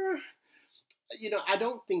more... I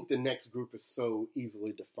don't think the next group is so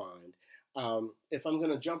easily defined. If I'm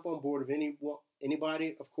going to jump on board of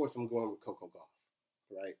anybody, of course I'm going with Coco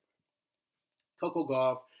Gauff, right? Coco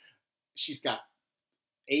Gauff, she's got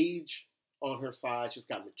age on her side. She's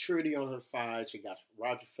got maturity on her side. She got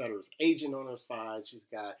Roger Federer's agent on her side. She's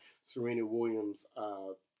got Serena Williams'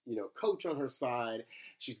 coach on her side.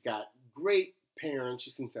 She's got great parents. She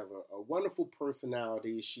seems to have a wonderful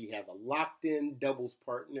personality. She has a locked-in doubles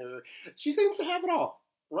partner. She seems to have it all,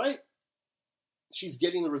 right? She's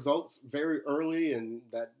getting the results very early, and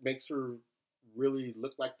that makes her really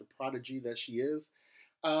look like the prodigy that she is.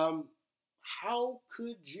 How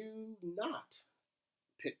could you not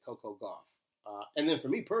pick Coco Gauff? And then for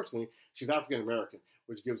me personally, she's African-American,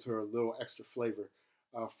 which gives her a little extra flavor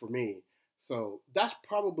for me. So that's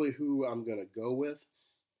probably who I'm going to go with.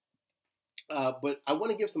 But I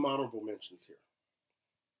want to give some honorable mentions here.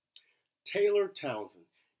 Taylor Townsend.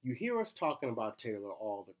 You hear us talking about Taylor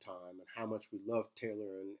all the time and how much we love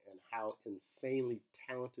Taylor and how insanely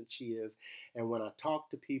talented she is. And when I talk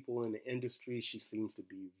to people in the industry, she seems to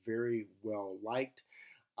be very well liked.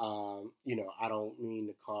 I don't mean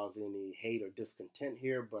to cause any hate or discontent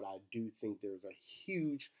here, but I do think there's a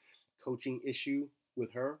huge coaching issue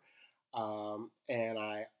with her.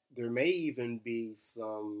 And there may even be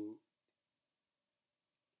some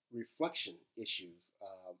reflection issues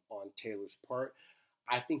on Taylor's part.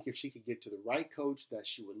 I think if she could get to the right coach that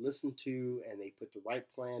she would listen to and they put the right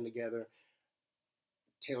plan together,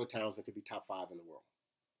 Taylor Townsend could be top 5 in the world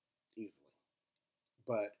easily.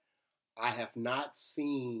 But I have not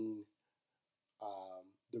seen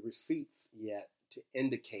the receipts yet to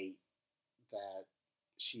indicate that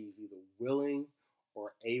she's either willing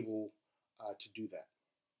or able to do that.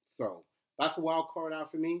 So that's a wild card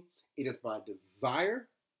out for me. It is my desire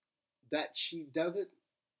that she does it.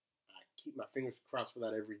 I keep my fingers crossed for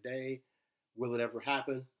that every day. Will it ever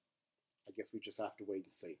happen? I guess we just have to wait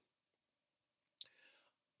and see.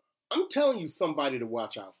 I'm telling you somebody to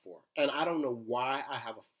watch out for. And I don't know why I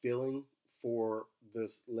have a feeling for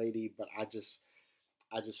this lady, but I just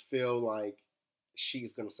feel like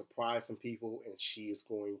she's going to surprise some people, and she is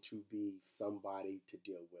going to be somebody to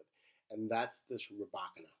deal with. And that's this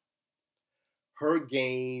Rybakina. Her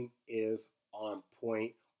game is on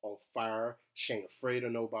point, on fire. She ain't afraid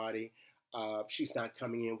of nobody. She's not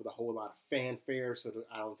coming in with a whole lot of fanfare, so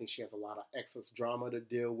I don't think she has a lot of excess drama to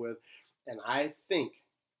deal with. And I think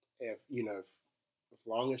if as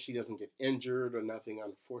long as she doesn't get injured or nothing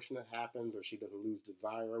unfortunate happens or she doesn't lose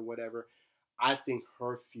desire or whatever, I think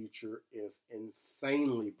her future is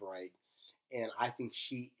insanely bright, and I think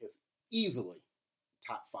she is easily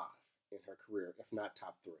top 5 in her career, if not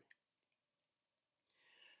top 3.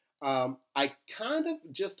 I kind of,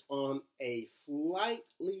 just on a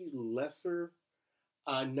slightly lesser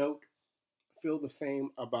note, feel the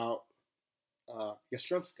same about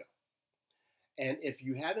Yastremska. And if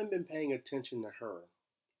you haven't been paying attention to her,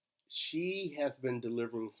 she has been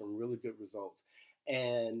delivering some really good results.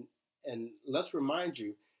 And let's remind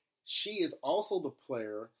you, she is also the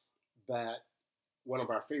player that one of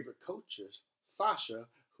our favorite coaches, Sasha,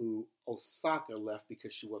 who Osaka left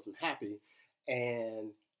because she wasn't happy,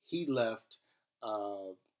 and he left.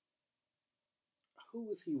 Who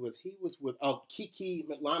was he with? He was with Kiki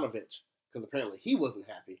Mitlanovic, because apparently he wasn't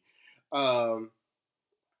happy.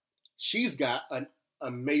 She's got an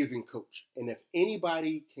amazing coach, and if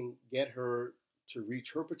anybody can get her to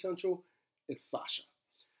reach her potential, it's Sasha.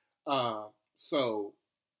 So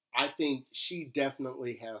I think she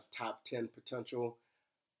definitely has top 10 potential.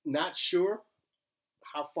 Not sure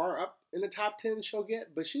how far up in the top 10 she'll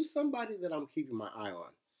get, but she's somebody that I'm keeping my eye on.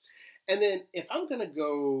 And then if I'm gonna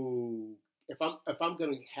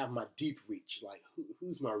have my deep reach, like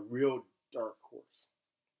who's my real dark horse?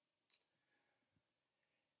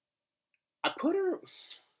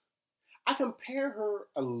 I compare her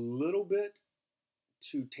a little bit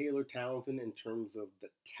to Taylor Townsend in terms of the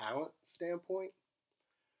talent standpoint.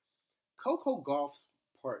 Coco Gauff's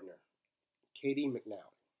partner, Katie McNally,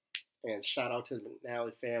 and shout out to the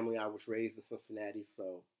McNally family. I was raised in Cincinnati,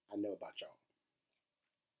 so I know about y'all.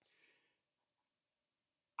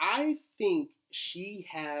 I think she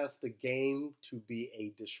has the game to be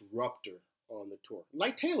a disruptor on the tour,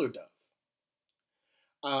 like Taylor does.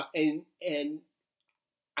 And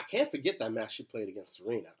I can't forget that match she played against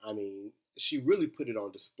Serena. I mean, she really put it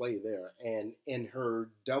on display there. And in her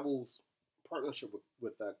doubles partnership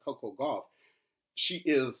with Coco Gauff, she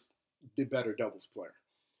is the better doubles player.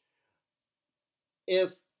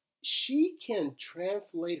 If she can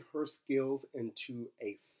translate her skills into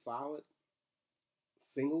a solid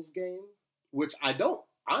singles game, which I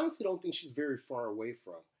honestly don't think she's very far away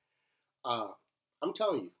from, I'm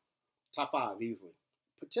telling you, top 5 easily.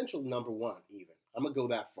 Potential number 1 even. I'm going to go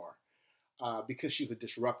that far because she's a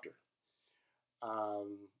disruptor.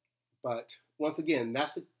 But once again,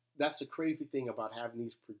 that's the crazy thing about having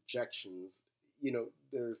these projections.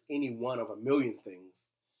 There's any one of a million things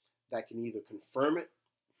that can either confirm it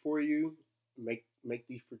for you, make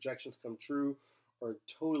these projections come true, or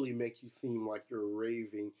totally make you seem like you're a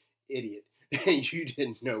raving idiot and you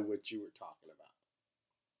didn't know what you were talking about.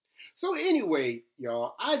 So anyway,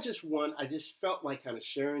 y'all, I just felt like kind of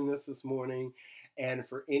sharing this morning. And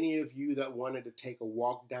for any of you that wanted to take a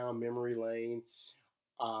walk down memory lane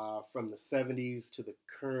from the 70s to the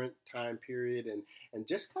current time period and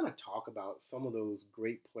just kind of talk about some of those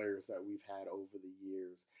great players that we've had over the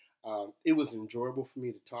years. It was enjoyable for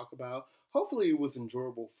me to talk about. Hopefully it was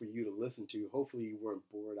enjoyable for you to listen to. Hopefully you weren't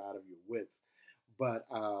bored out of your wits. But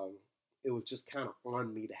it was just kind of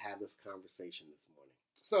on me to have this conversation this morning.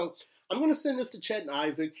 So I'm going to send this to Chet and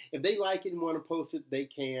Isaac. If they like it and want to post it, they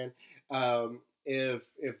can.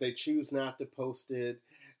 If they choose not to post it,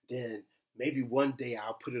 then maybe one day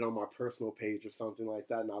I'll put it on my personal page or something like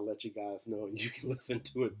that, and I'll let you guys know, and you can listen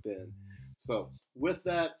to it then. So with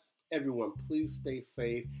that, everyone, please stay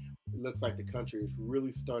safe. It looks like the country is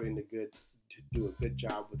really starting to do a good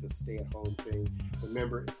job with the stay-at-home thing.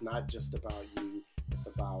 Remember, it's not just about you, it's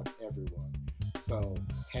about everyone. So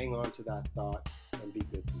hang on to that thought and be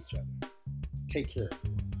good to each other. Take care,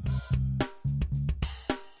 everyone.